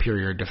 obviously, the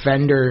superior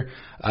defender.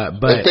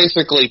 But it's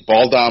basically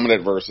ball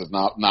dominant versus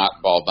not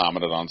ball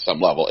dominant on some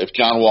level. If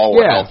John Wall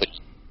were healthy,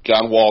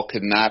 John Wall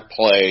could not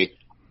play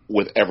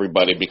with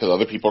everybody because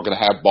other people are going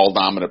to have ball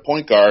dominant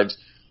point guards,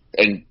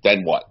 and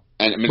then what?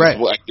 And I mean, right.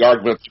 The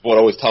argument people would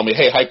always tell me,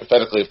 hey,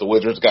 hypothetically, if the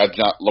Wizards got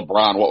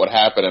LeBron, what would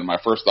happen? And my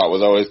first thought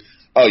was always,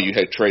 oh, you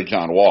had trade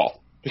John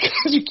Wall.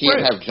 Because you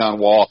can't have John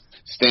Wall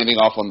standing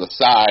off on the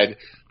side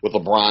with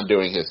LeBron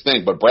doing his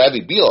thing. But Bradley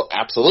Beal,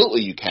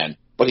 absolutely you can.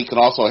 But he can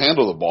also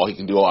handle the ball. He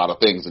can do a lot of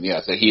things. And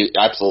yes, he's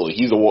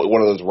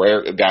one of those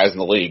rare guys in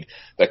the league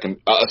that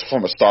can,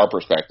 from a star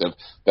perspective,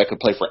 that could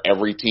play for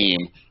every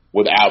team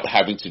without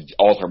having to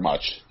alter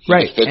much.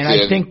 Right, and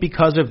I think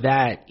because of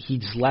that,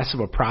 he's less of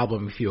a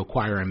problem if you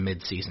acquire him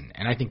mid-season.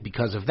 And I think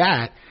because of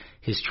that,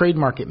 his trade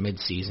market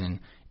mid-season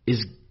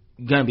is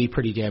going to be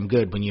pretty damn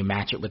good when you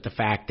match it with the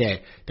fact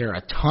that there are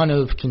a ton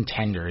of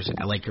contenders,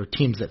 like your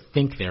teams that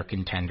think they're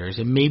contenders,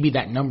 and maybe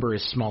that number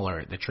is smaller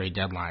at the trade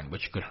deadline,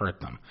 which could hurt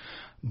them.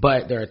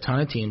 But there are a ton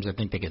of teams that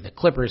think the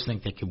Clippers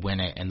think they could win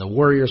it, and the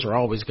Warriors are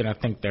always going to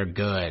think they're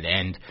good,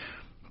 and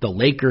the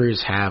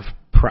Lakers have,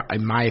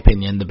 in my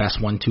opinion, the best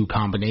 1-2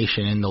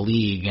 combination in the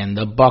league, and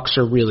the Bucks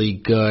are really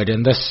good,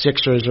 and the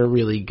Sixers are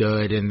really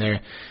good,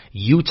 and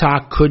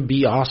Utah could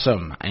be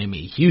awesome. I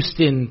mean,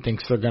 Houston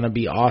thinks they're going to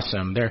be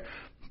awesome.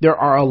 There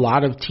are a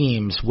lot of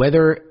teams,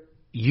 whether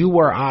you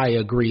or I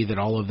agree that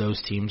all of those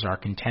teams are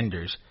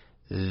contenders,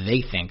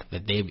 they think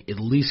that they've at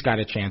least got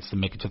a chance to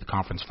make it to the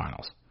conference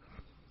finals.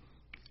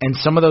 And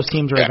some of those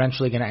teams are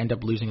eventually going to end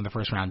up losing in the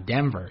first round.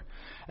 Denver,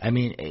 I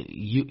mean,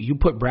 you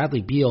put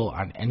Bradley Beal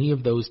on any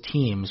of those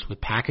teams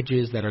with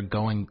packages that are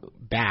going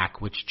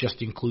back, which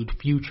just include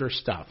future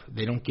stuff.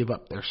 They don't give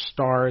up their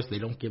stars. They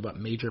don't give up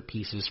major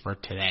pieces for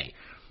today.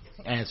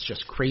 And it's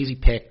just crazy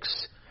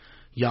picks,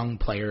 young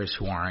players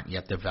who aren't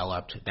yet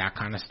developed, that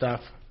kind of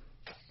stuff.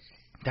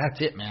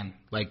 That's it, man.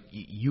 Like,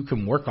 you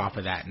can work off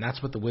of that, and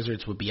that's what the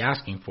Wizards would be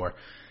asking for.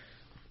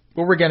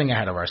 But we're getting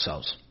ahead of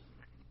ourselves.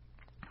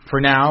 For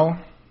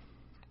now,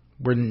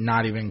 we're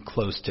not even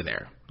close to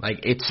there. Like,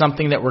 it's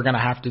something that we're going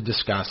to have to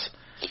discuss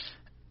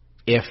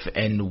if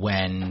and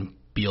when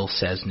Beal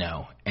says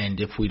no. And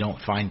if we don't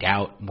find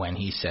out when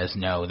he says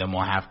no, then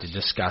we'll have to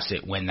discuss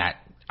it when that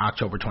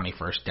October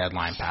 21st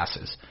deadline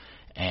passes.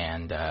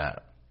 And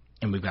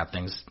we've got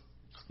things...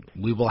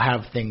 We will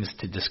have things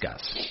to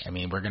discuss. I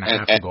mean, we're going to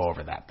have to go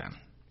over that then.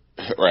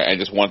 Right, and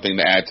just one thing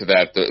to add to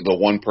that, the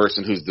one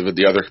person who's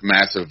the other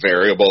massive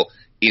variable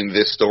in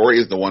this story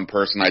is the one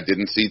person I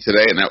didn't see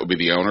today, and that would be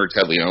the owner,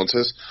 Ted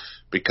Leonsis,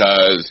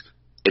 because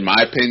in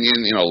my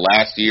opinion,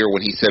 last year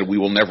when he said we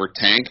will never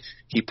tank,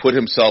 he put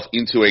himself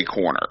into a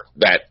corner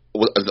that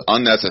was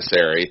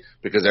unnecessary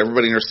because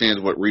everybody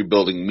understands what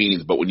rebuilding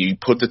means, but when you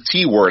put the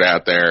T word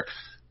out there,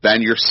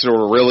 then you're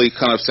sort of really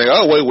kind of saying,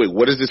 oh, wait,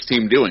 what is this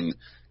team doing?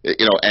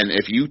 And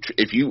if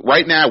you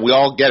right now, we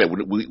all get it.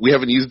 We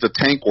haven't used the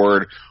tank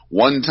word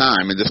one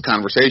time in this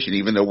conversation,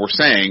 even though we're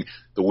saying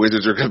the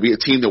Wizards are going to be a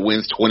team that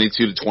wins 22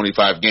 to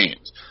 25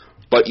 games.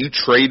 But you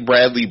trade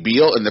Bradley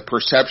Beal, and the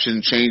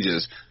perception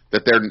changes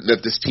that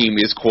this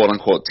team is quote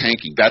unquote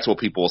tanking. That's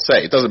what people will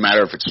say. It doesn't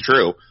matter if it's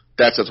true.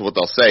 That's what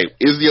they'll say.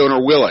 Is the owner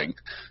willing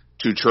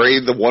to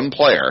trade the one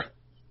player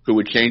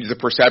who would change the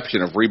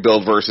perception of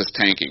rebuild versus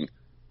tanking?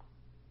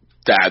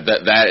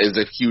 That is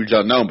a huge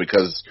unknown,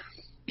 because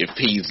if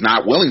he's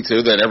not willing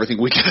to, then everything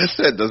we just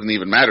said doesn't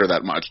even matter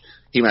that much.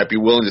 He might be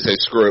willing to say,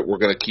 screw it, we're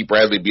going to keep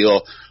Bradley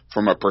Beal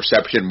from a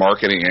perception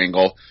marketing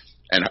angle.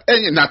 And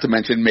not to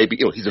mention, maybe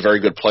he's a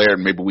very good player,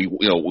 and maybe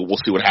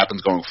we'll see what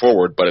happens going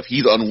forward. But if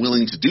he's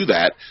unwilling to do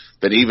that,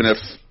 then even if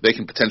they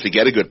can potentially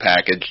get a good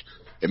package,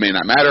 it may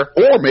not matter.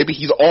 Or maybe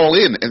he's all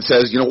in and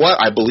says, you know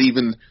what, I believe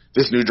in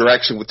this new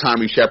direction with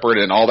Tommy Shepard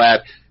and all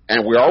that,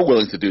 and we are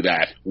willing to do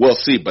that. We'll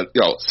see. But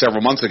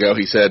several months ago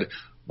he said,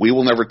 we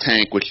will never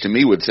tank, which to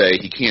me would say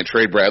he can't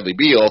trade Bradley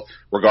Beal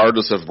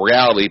regardless of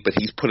reality, but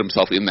he's put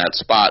himself in that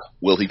spot.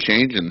 Will he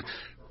change? And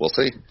we'll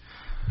see.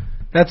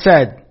 That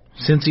said,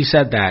 since he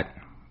said that,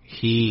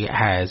 he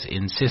has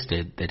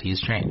insisted that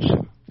he's changed.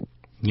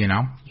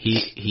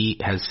 He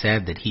has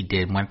said that he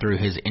went through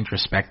his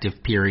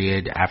introspective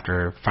period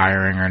after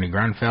firing Ernie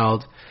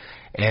Grunfeld,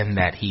 and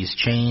that he's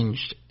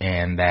changed,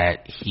 and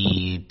that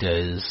he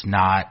does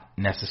not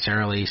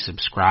necessarily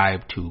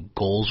subscribe to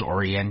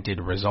goals-oriented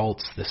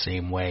results the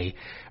same way,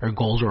 or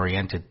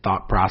goals-oriented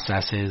thought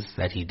processes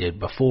that he did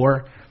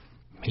before.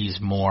 He's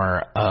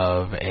more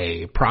of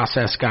a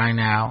process guy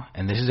now,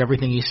 and this is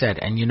everything he said.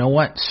 And you know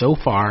what? So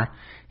far,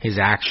 his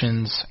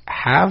actions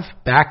have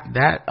backed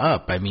that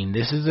up. I mean,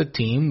 this is a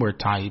team where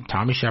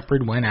Tommy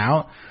Shepard went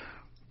out,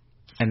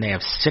 and they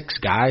have 6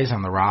 guys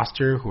on the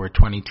roster who are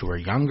 22 or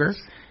younger.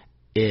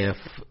 If,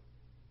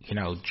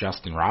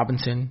 Justin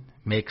Robinson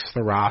makes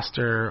the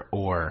roster,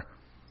 or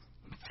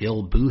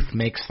Phil Booth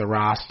makes the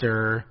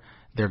roster,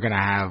 they're going to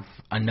have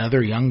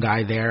another young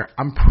guy there.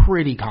 I'm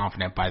pretty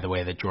confident, by the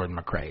way, that Jordan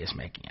McRae is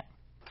making it.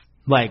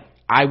 Like,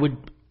 I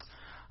would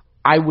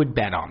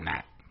bet on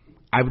that.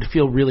 I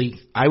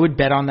would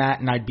bet on that,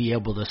 and I'd be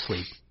able to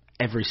sleep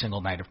every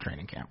single night of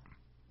training camp.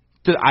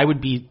 I would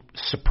be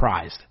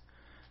surprised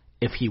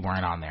if he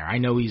weren't on there. I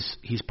know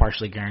he's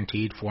partially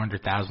guaranteed.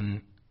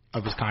 $400,000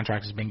 of his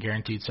contract has been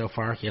guaranteed so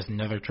far. He has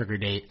another trigger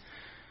date.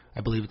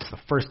 I believe it's the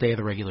first day of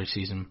the regular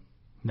season.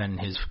 Then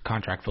his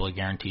contract fully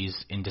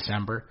guarantees in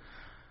December.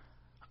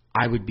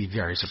 I would be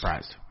very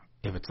surprised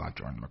if it's not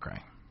Jordan McRae.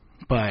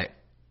 But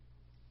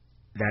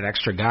that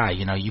extra guy,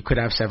 you could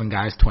have 7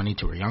 guys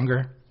 22 or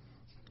younger.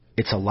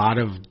 It's a lot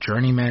of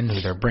journeymen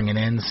who they're bringing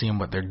in, seeing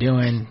what they're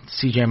doing.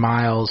 CJ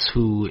Miles,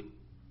 who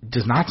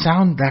does not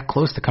sound that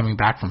close to coming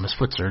back from his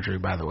foot surgery,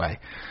 by the way.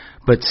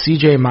 But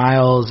CJ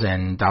Miles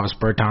and Davis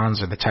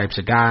Bertans are the types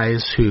of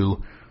guys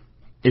who,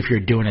 if you're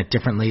doing it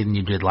differently than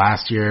you did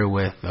last year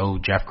with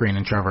Jeff Green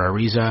and Trevor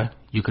Ariza,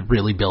 you could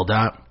really build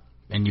up,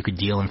 and you could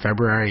deal in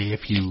February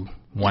if you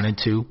wanted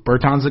to.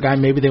 Bertans the guy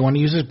maybe they want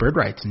to use his bird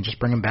rights and just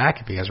bring him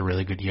back if he has a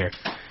really good year,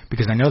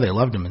 because I know they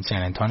loved him in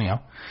San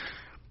Antonio.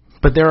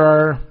 But there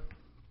are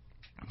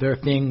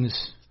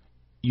things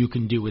you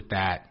can do with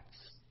that,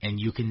 and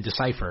you can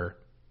decipher,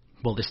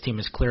 well, this team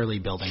is clearly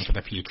building for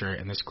the future,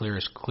 and this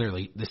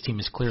team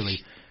is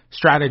clearly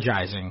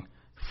strategizing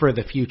for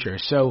the future.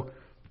 So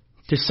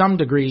to some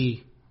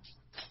degree,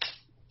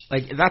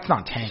 that's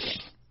not tanking.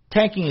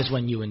 Tanking is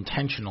when you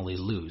intentionally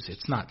lose.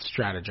 It's not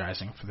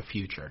strategizing for the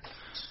future.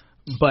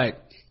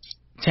 But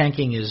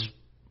tanking is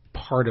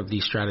part of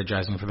the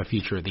strategizing for the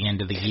future at the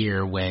end of the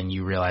year, when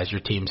you realize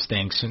your team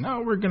stinks and,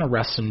 we're going to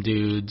rest some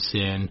dudes,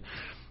 and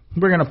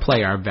we're going to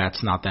play our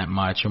vets not that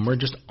much, and we're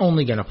just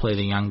only going to play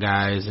the young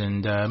guys,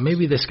 and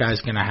maybe this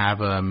guy's going to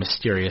have a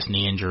mysterious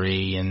knee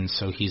injury, and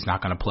so he's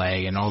not going to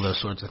play, and all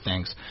those sorts of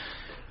things.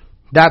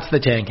 That's the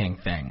tanking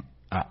thing.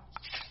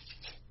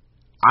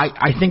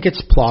 I think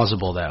it's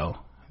plausible, though,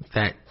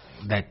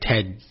 that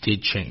Ted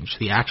did change.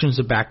 The actions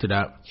have backed it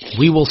up.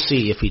 We will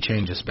see if he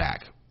changes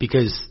back,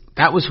 because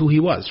that was who he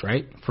was,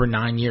 right, for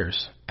 9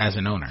 years as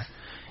an owner.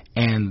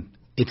 And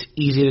It's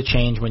easy to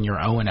change when you're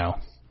 0-0.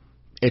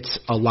 It's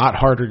a lot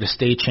harder to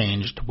stay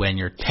changed when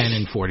you're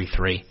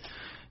 10-43.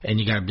 And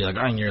you got to be like,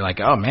 and you're like,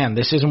 oh man,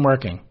 this isn't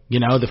working.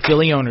 The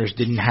Philly owners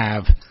didn't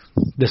have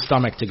the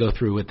stomach to go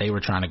through what they were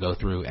trying to go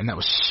through, and that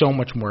was so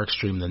much more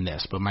extreme than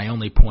this. But my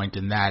only point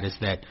in that is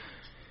that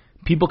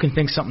people can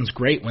think something's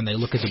great when they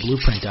look at the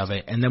blueprint of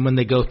it, and then when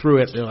they go through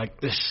it, they're like,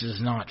 this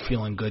is not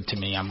feeling good to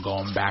me. I'm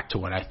going back to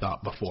what I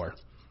thought before.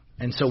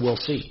 And so we'll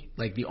see.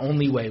 Like, the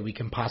only way we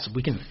can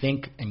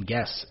think and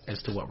guess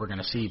as to what we're going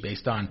to see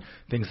based on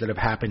things that have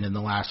happened in the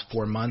last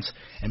 4 months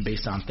and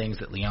based on things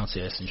that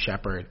Leonsis and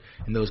Shepard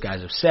and those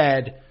guys have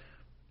said.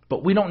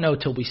 But we don't know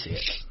till we see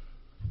it.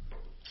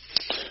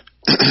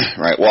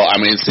 Right. Well, I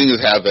mean, seeing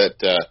as how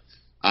that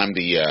I'm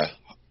the,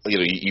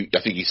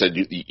 I think you said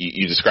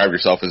you described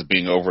yourself as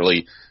being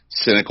overly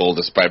cynical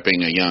despite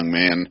being a young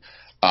man.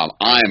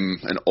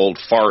 I'm an old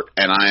fart,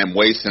 and I am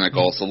way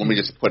cynical, so let me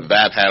just put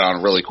that hat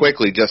on really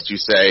quickly just to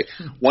say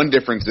one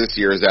difference this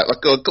year is that,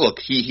 look,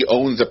 he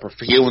owns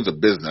a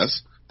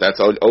business.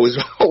 That's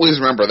always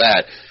remember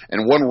that.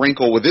 And one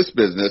wrinkle with this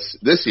business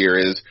this year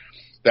is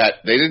that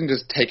they didn't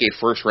just take a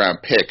first-round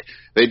pick.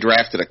 They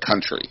drafted a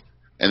country.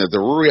 And the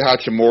Rui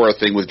Hachimura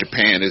thing with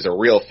Japan is a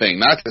real thing.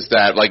 Not just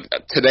that. Like,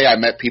 today I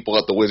met people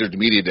at the Wizards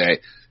Media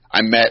Day.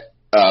 I met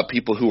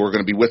people who are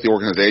going to be with the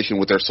organization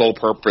with their sole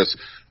purpose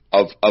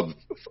of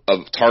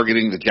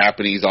targeting the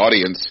Japanese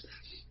audience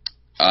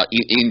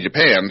in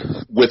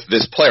Japan with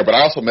this player. But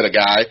I also met a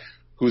guy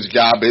whose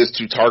job is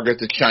to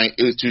target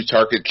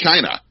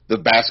China, the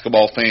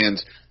basketball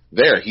fans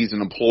there. He's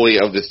an employee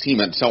of this team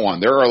and so on.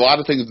 There are a lot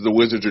of things that the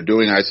Wizards are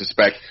doing, I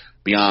suspect,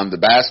 beyond the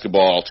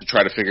basketball to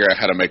try to figure out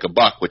how to make a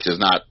buck, which is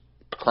not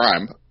a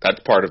crime. That's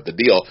part of the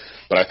deal.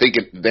 But I think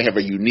they have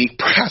a unique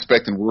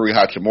prospect in Rui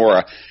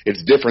Hachimura.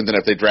 It's different than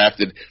if they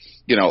drafted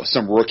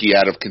some rookie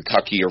out of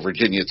Kentucky or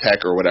Virginia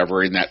Tech or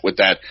whatever with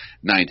that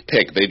 9th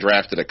pick. They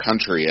drafted a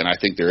country, and I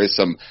think there is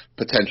some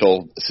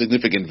potential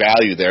significant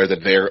value there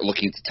that they're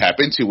looking to tap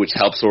into, which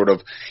helps sort of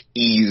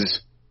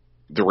ease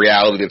the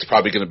reality that's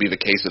probably going to be the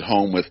case at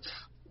home with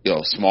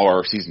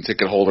smaller season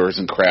ticket holders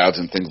and crowds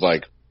and things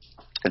like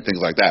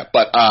that.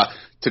 But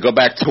to go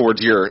back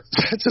towards your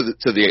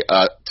to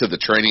the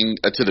training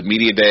to the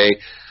media day,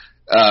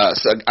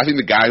 so I think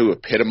the guy who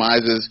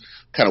epitomizes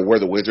kind of where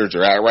the Wizards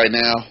are at right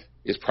now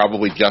is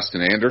probably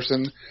Justin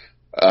Anderson,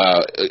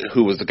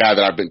 who was the guy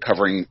that I've been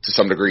covering to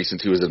some degree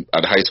since he was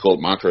at high school at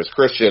Montrose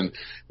Christian,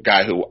 the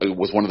guy who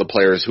was one of the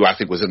players who I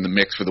think was in the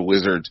mix for the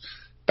Wizards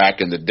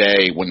back in the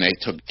day when they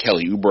took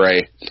Kelly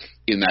Oubre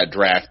in that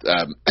draft.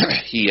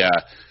 He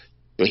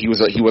was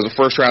a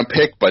first round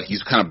pick, but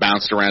he's kind of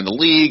bounced around the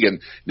league,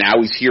 and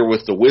now he's here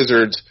with the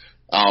Wizards,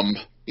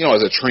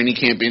 as a training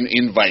camp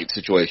invite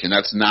situation.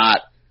 That's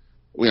not,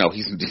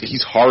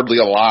 he's hardly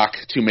a lock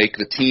to make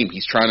the team.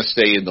 He's trying to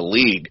stay in the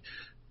league.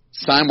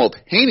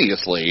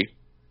 Simultaneously,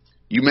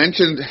 you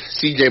mentioned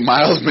C.J.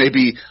 Miles may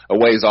be a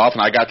ways off,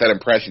 and I got that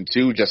impression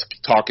too, just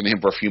talking to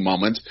him for a few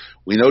moments.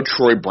 We know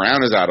Troy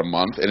Brown is out a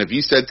month, and if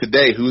you said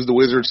today, who's the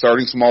Wizards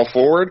starting small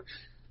forward,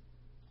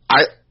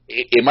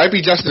 it might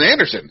be Justin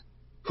Anderson,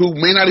 who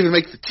may not even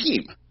make the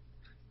team.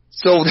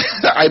 So,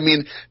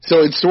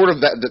 so it's sort of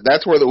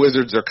that's where the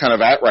Wizards are kind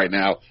of at right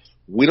now.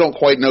 We don't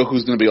quite know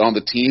who's going to be on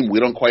the team. We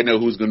don't quite know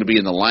who's going to be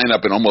in the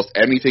lineup, and almost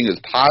anything is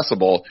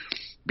possible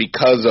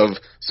because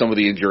of some of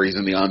the injuries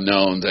and the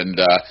unknowns. And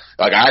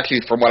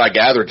actually, from what I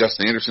gather,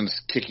 Justin Anderson's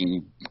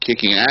kicking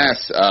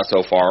ass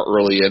so far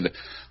early in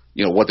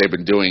what they've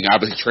been doing.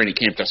 Obviously, training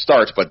camp just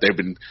starts, but they've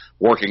been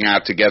working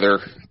out together,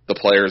 the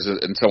players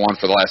and so on,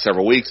 for the last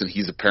several weeks, and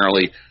he's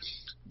apparently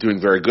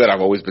doing very good. I've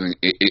always been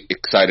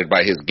excited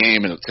by his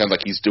game, and it sounds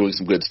like he's doing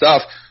some good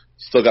stuff.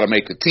 Still got to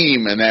make the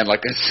team, and then,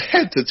 like I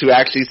said, to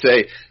actually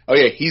say, oh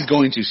yeah, he's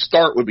going to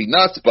start would be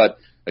nuts. But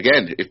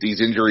again, if these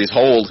injuries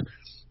hold,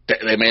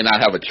 they may not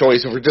have a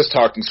choice. If we're just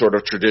talking sort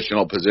of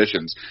traditional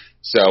positions,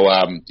 so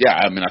I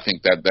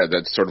think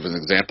that's sort of an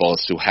example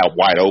as to how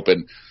wide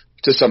open,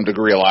 to some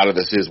degree, a lot of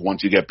this is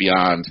once you get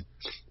beyond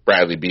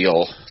Bradley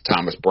Beal,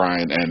 Thomas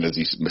Bryant, and as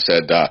he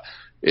said,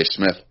 Ish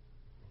Smith.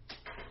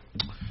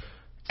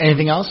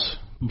 Anything else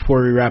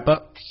before we wrap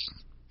up?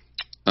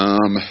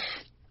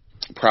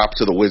 Prop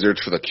to the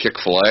Wizards for the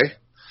Chick-fil-A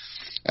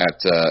at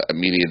a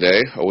media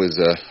day. Always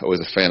a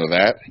fan of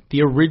that.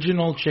 The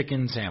original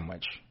chicken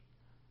sandwich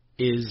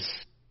is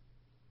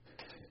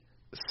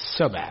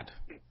so bad.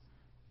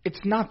 It's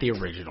not the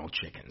original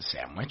chicken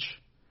sandwich.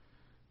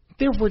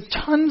 There were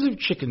tons of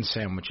chicken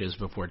sandwiches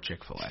before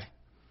Chick-fil-A.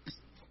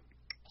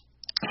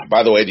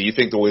 By the way, do you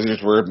think the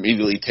Wizards were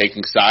immediately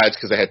taking sides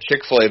because they had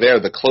Chick-fil-A there?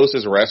 The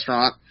closest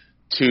restaurant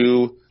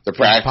to the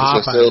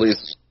practice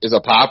facilities is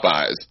a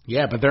Popeyes.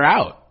 Yeah, but they're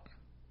out.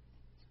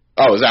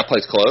 Oh, is that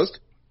place closed?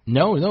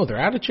 No, they're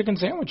out of chicken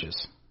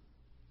sandwiches.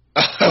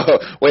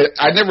 Wait,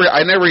 I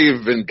never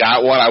even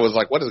got one. I was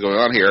like, what is going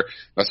on here?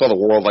 I saw the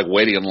world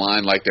waiting in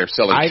line like they're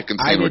selling chicken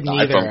sandwich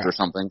iPhones or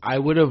something. I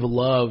would have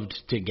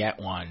loved to get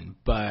one,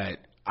 but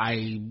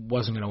I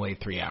wasn't going to wait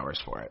 3 hours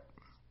for it.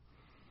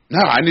 No,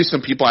 I knew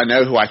some people I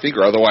know who I think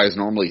are otherwise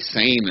normally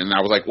sane, and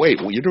I was like, wait,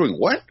 well, you're doing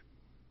what?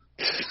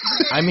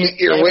 I mean,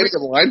 you're waiting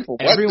in line for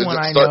what? Everyone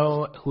I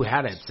know who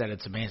had it said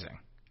it's amazing.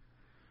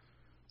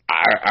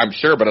 I'm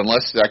sure, but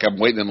unless like I'm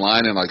waiting in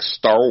line and like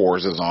Star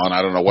Wars is on,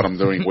 I don't know what I'm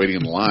doing waiting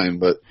in line.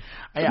 But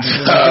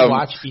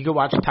you could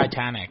watch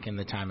Titanic in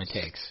the time it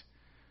takes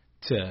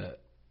to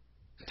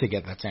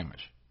get that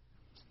sandwich.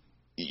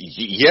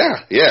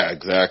 Yeah,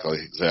 exactly.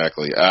 No,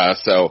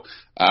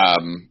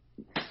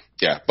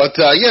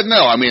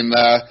 I mean,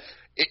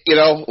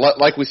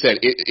 like we said,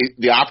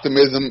 the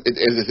optimism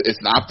it's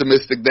an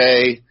optimistic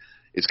day.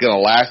 It's going to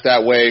last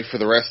that way for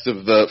the rest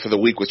of the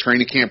week with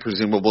training camp,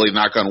 presumably.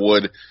 Knock on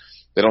wood,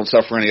 they don't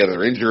suffer any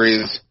other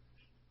injuries,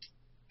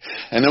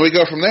 and then we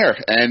go from there.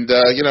 And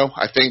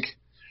I think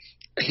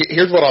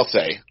here's what I'll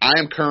say: I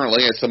am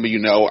currently, as some of you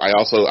know,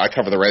 I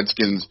cover the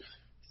Redskins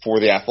for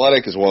The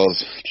Athletic, as well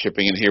as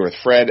chipping in here with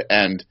Fred,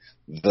 and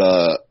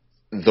the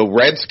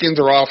Redskins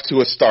are off to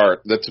a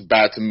start that's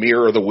about to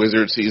mirror the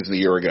Wizards season a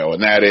year ago,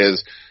 and that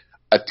is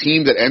a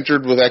team that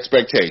entered with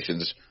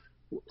expectations,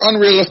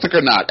 unrealistic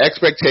or not,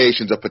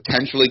 expectations of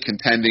potentially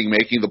contending,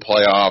 making the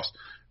playoffs,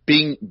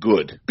 being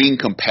good, being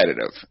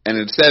competitive. And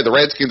instead, the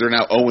Redskins are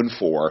now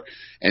 0-4,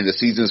 and the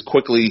season has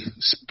quickly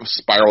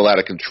spiraled out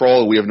of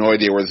control. We have no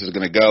idea where this is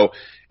going to go,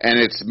 and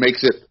it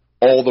makes it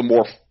all the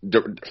more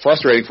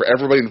frustrating for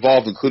everybody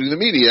involved, including the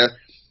media,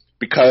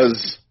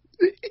 because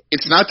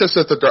it's not just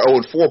that they're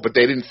 0-4, but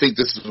they didn't think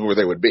this is where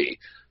they would be.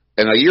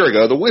 And a year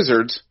ago, the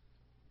Wizards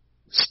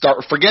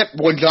forget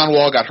when John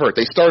Wall got hurt.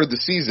 They started the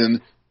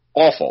season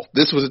awful.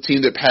 This was a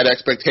team that had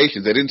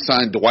expectations. They didn't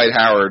sign Dwight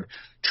Howard,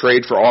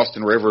 trade for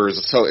Austin Rivers,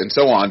 and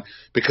so on,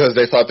 because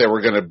they thought they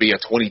were going to be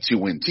a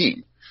 22-win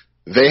team.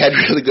 They had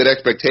really good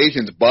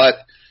expectations, but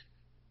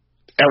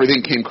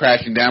everything came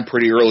crashing down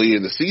pretty early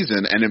in the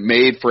season, and it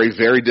made for a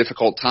very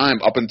difficult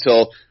time up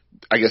until,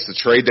 I guess, the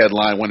trade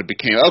deadline, when it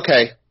became,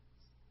 okay,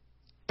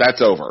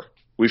 that's over.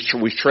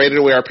 We've traded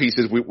away our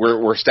pieces.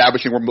 We're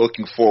establishing we're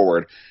looking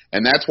forward.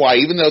 And that's why,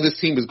 even though this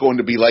team is going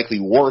to be likely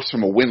worse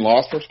from a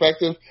win-loss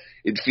perspective,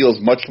 it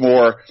feels much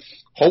more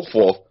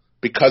hopeful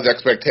because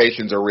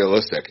expectations are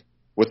realistic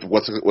with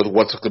what's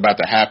about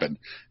to happen.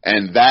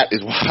 And that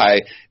is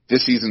why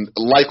this season,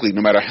 likely,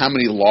 no matter how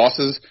many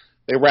losses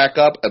they rack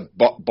up,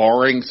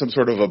 barring some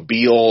sort of a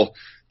Beal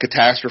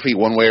catastrophe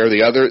one way or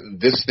the other,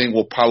 this thing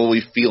will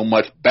probably feel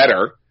much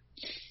better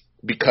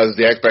because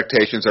the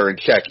expectations are in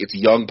check. It's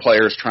young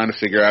players trying to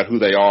figure out who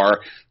they are,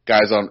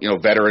 guys on,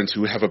 veterans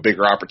who have a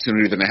bigger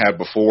opportunity than they had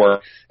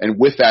before. And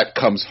with that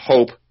comes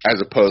hope,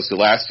 as opposed to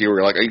last year where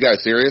you're like, are you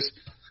guys serious?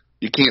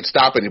 You can't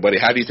stop anybody.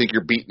 How do you think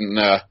you're beating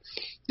the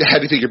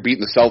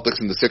Celtics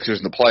and the Sixers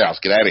in the playoffs?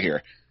 Get out of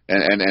here.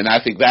 And I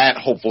think that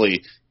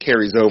hopefully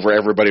carries over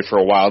everybody for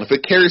a while. And if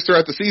it carries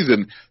throughout the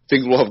season,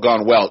 things will have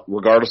gone well,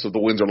 regardless of the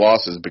wins or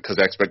losses, because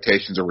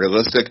expectations are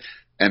realistic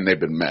and they've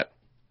been met.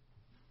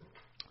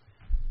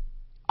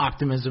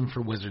 Optimism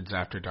for Wizards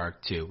After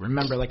Dark, too.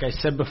 Remember, like I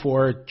said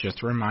before,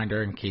 just a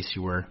reminder in case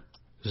you were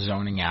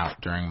zoning out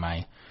during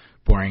my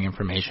boring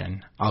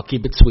information, I'll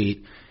keep it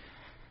sweet.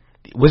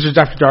 Wizards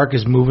After Dark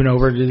is moving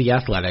over to The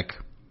Athletic.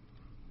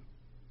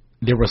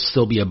 There will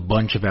still be a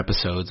bunch of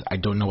episodes. I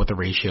don't know what the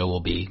ratio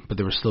will be, but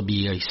there will still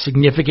be a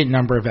significant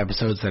number of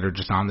episodes that are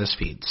just on this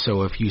feed.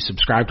 So if you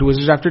subscribe to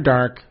Wizards After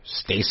Dark,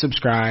 stay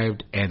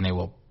subscribed, and they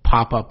will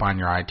pop up on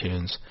your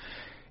iTunes.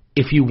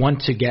 If you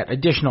want to get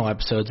additional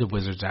episodes of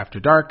Wizards After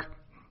Dark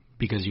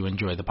because you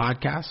enjoy the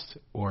podcast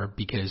or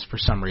because for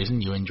some reason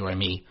you enjoy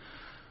me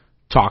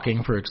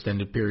talking for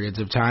extended periods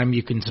of time,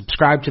 you can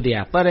subscribe to The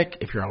Athletic.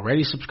 If you're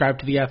already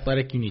subscribed to The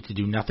Athletic, you need to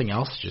do nothing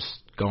else.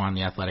 Just go on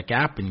The Athletic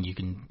app and you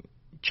can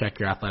check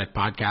your Athletic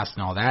podcast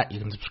and all that. You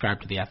can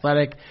subscribe to The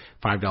Athletic,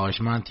 $5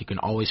 a month. You can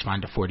always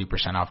find a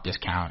 40% off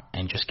discount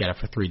and just get it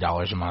for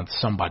 $3 a month.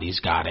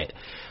 Somebody's got it.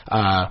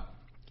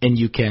 And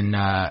you can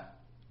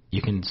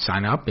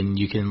sign up and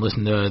you can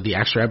listen to the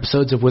extra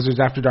episodes of Wizards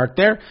After Dark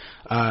there.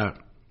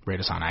 Rate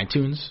us on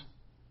iTunes.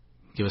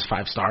 Give us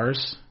 5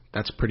 stars.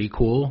 That's pretty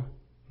cool.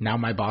 Now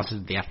my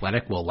bosses at The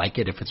Athletic will like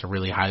it if it's a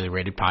really highly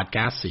rated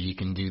podcast, so you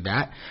can do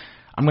that.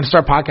 I'm going to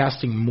start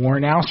podcasting more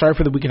now. Sorry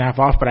for the week and a half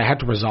off, but I had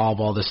to resolve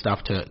all this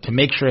stuff to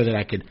make sure that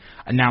I could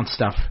announce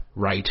stuff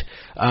right.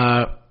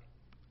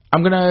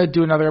 I'm going to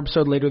do another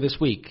episode later this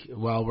week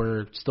while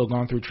we're still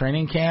going through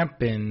training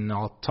camp, and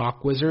I'll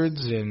talk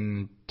Wizards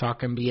and talk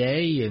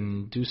NBA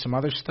and do some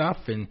other stuff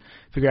and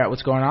figure out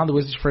what's going on. The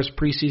Wizards' first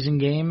preseason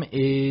game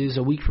is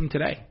a week from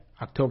today,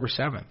 October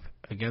 7th,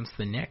 against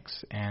the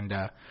Knicks, and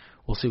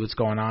we'll see what's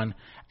going on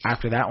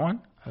after that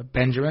one.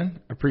 Benjamin,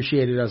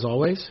 appreciate it as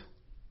always.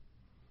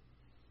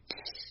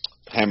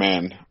 Hey,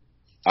 man,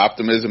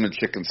 optimism and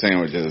chicken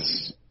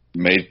sandwiches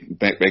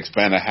makes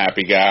Ben a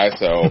happy guy.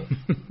 So,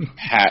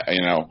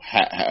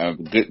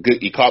 good.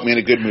 You caught me in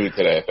a good mood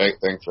today.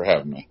 Thanks for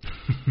having me.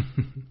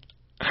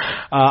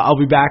 I'll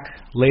be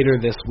back later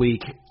this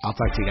week. I'll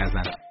talk to you guys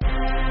then.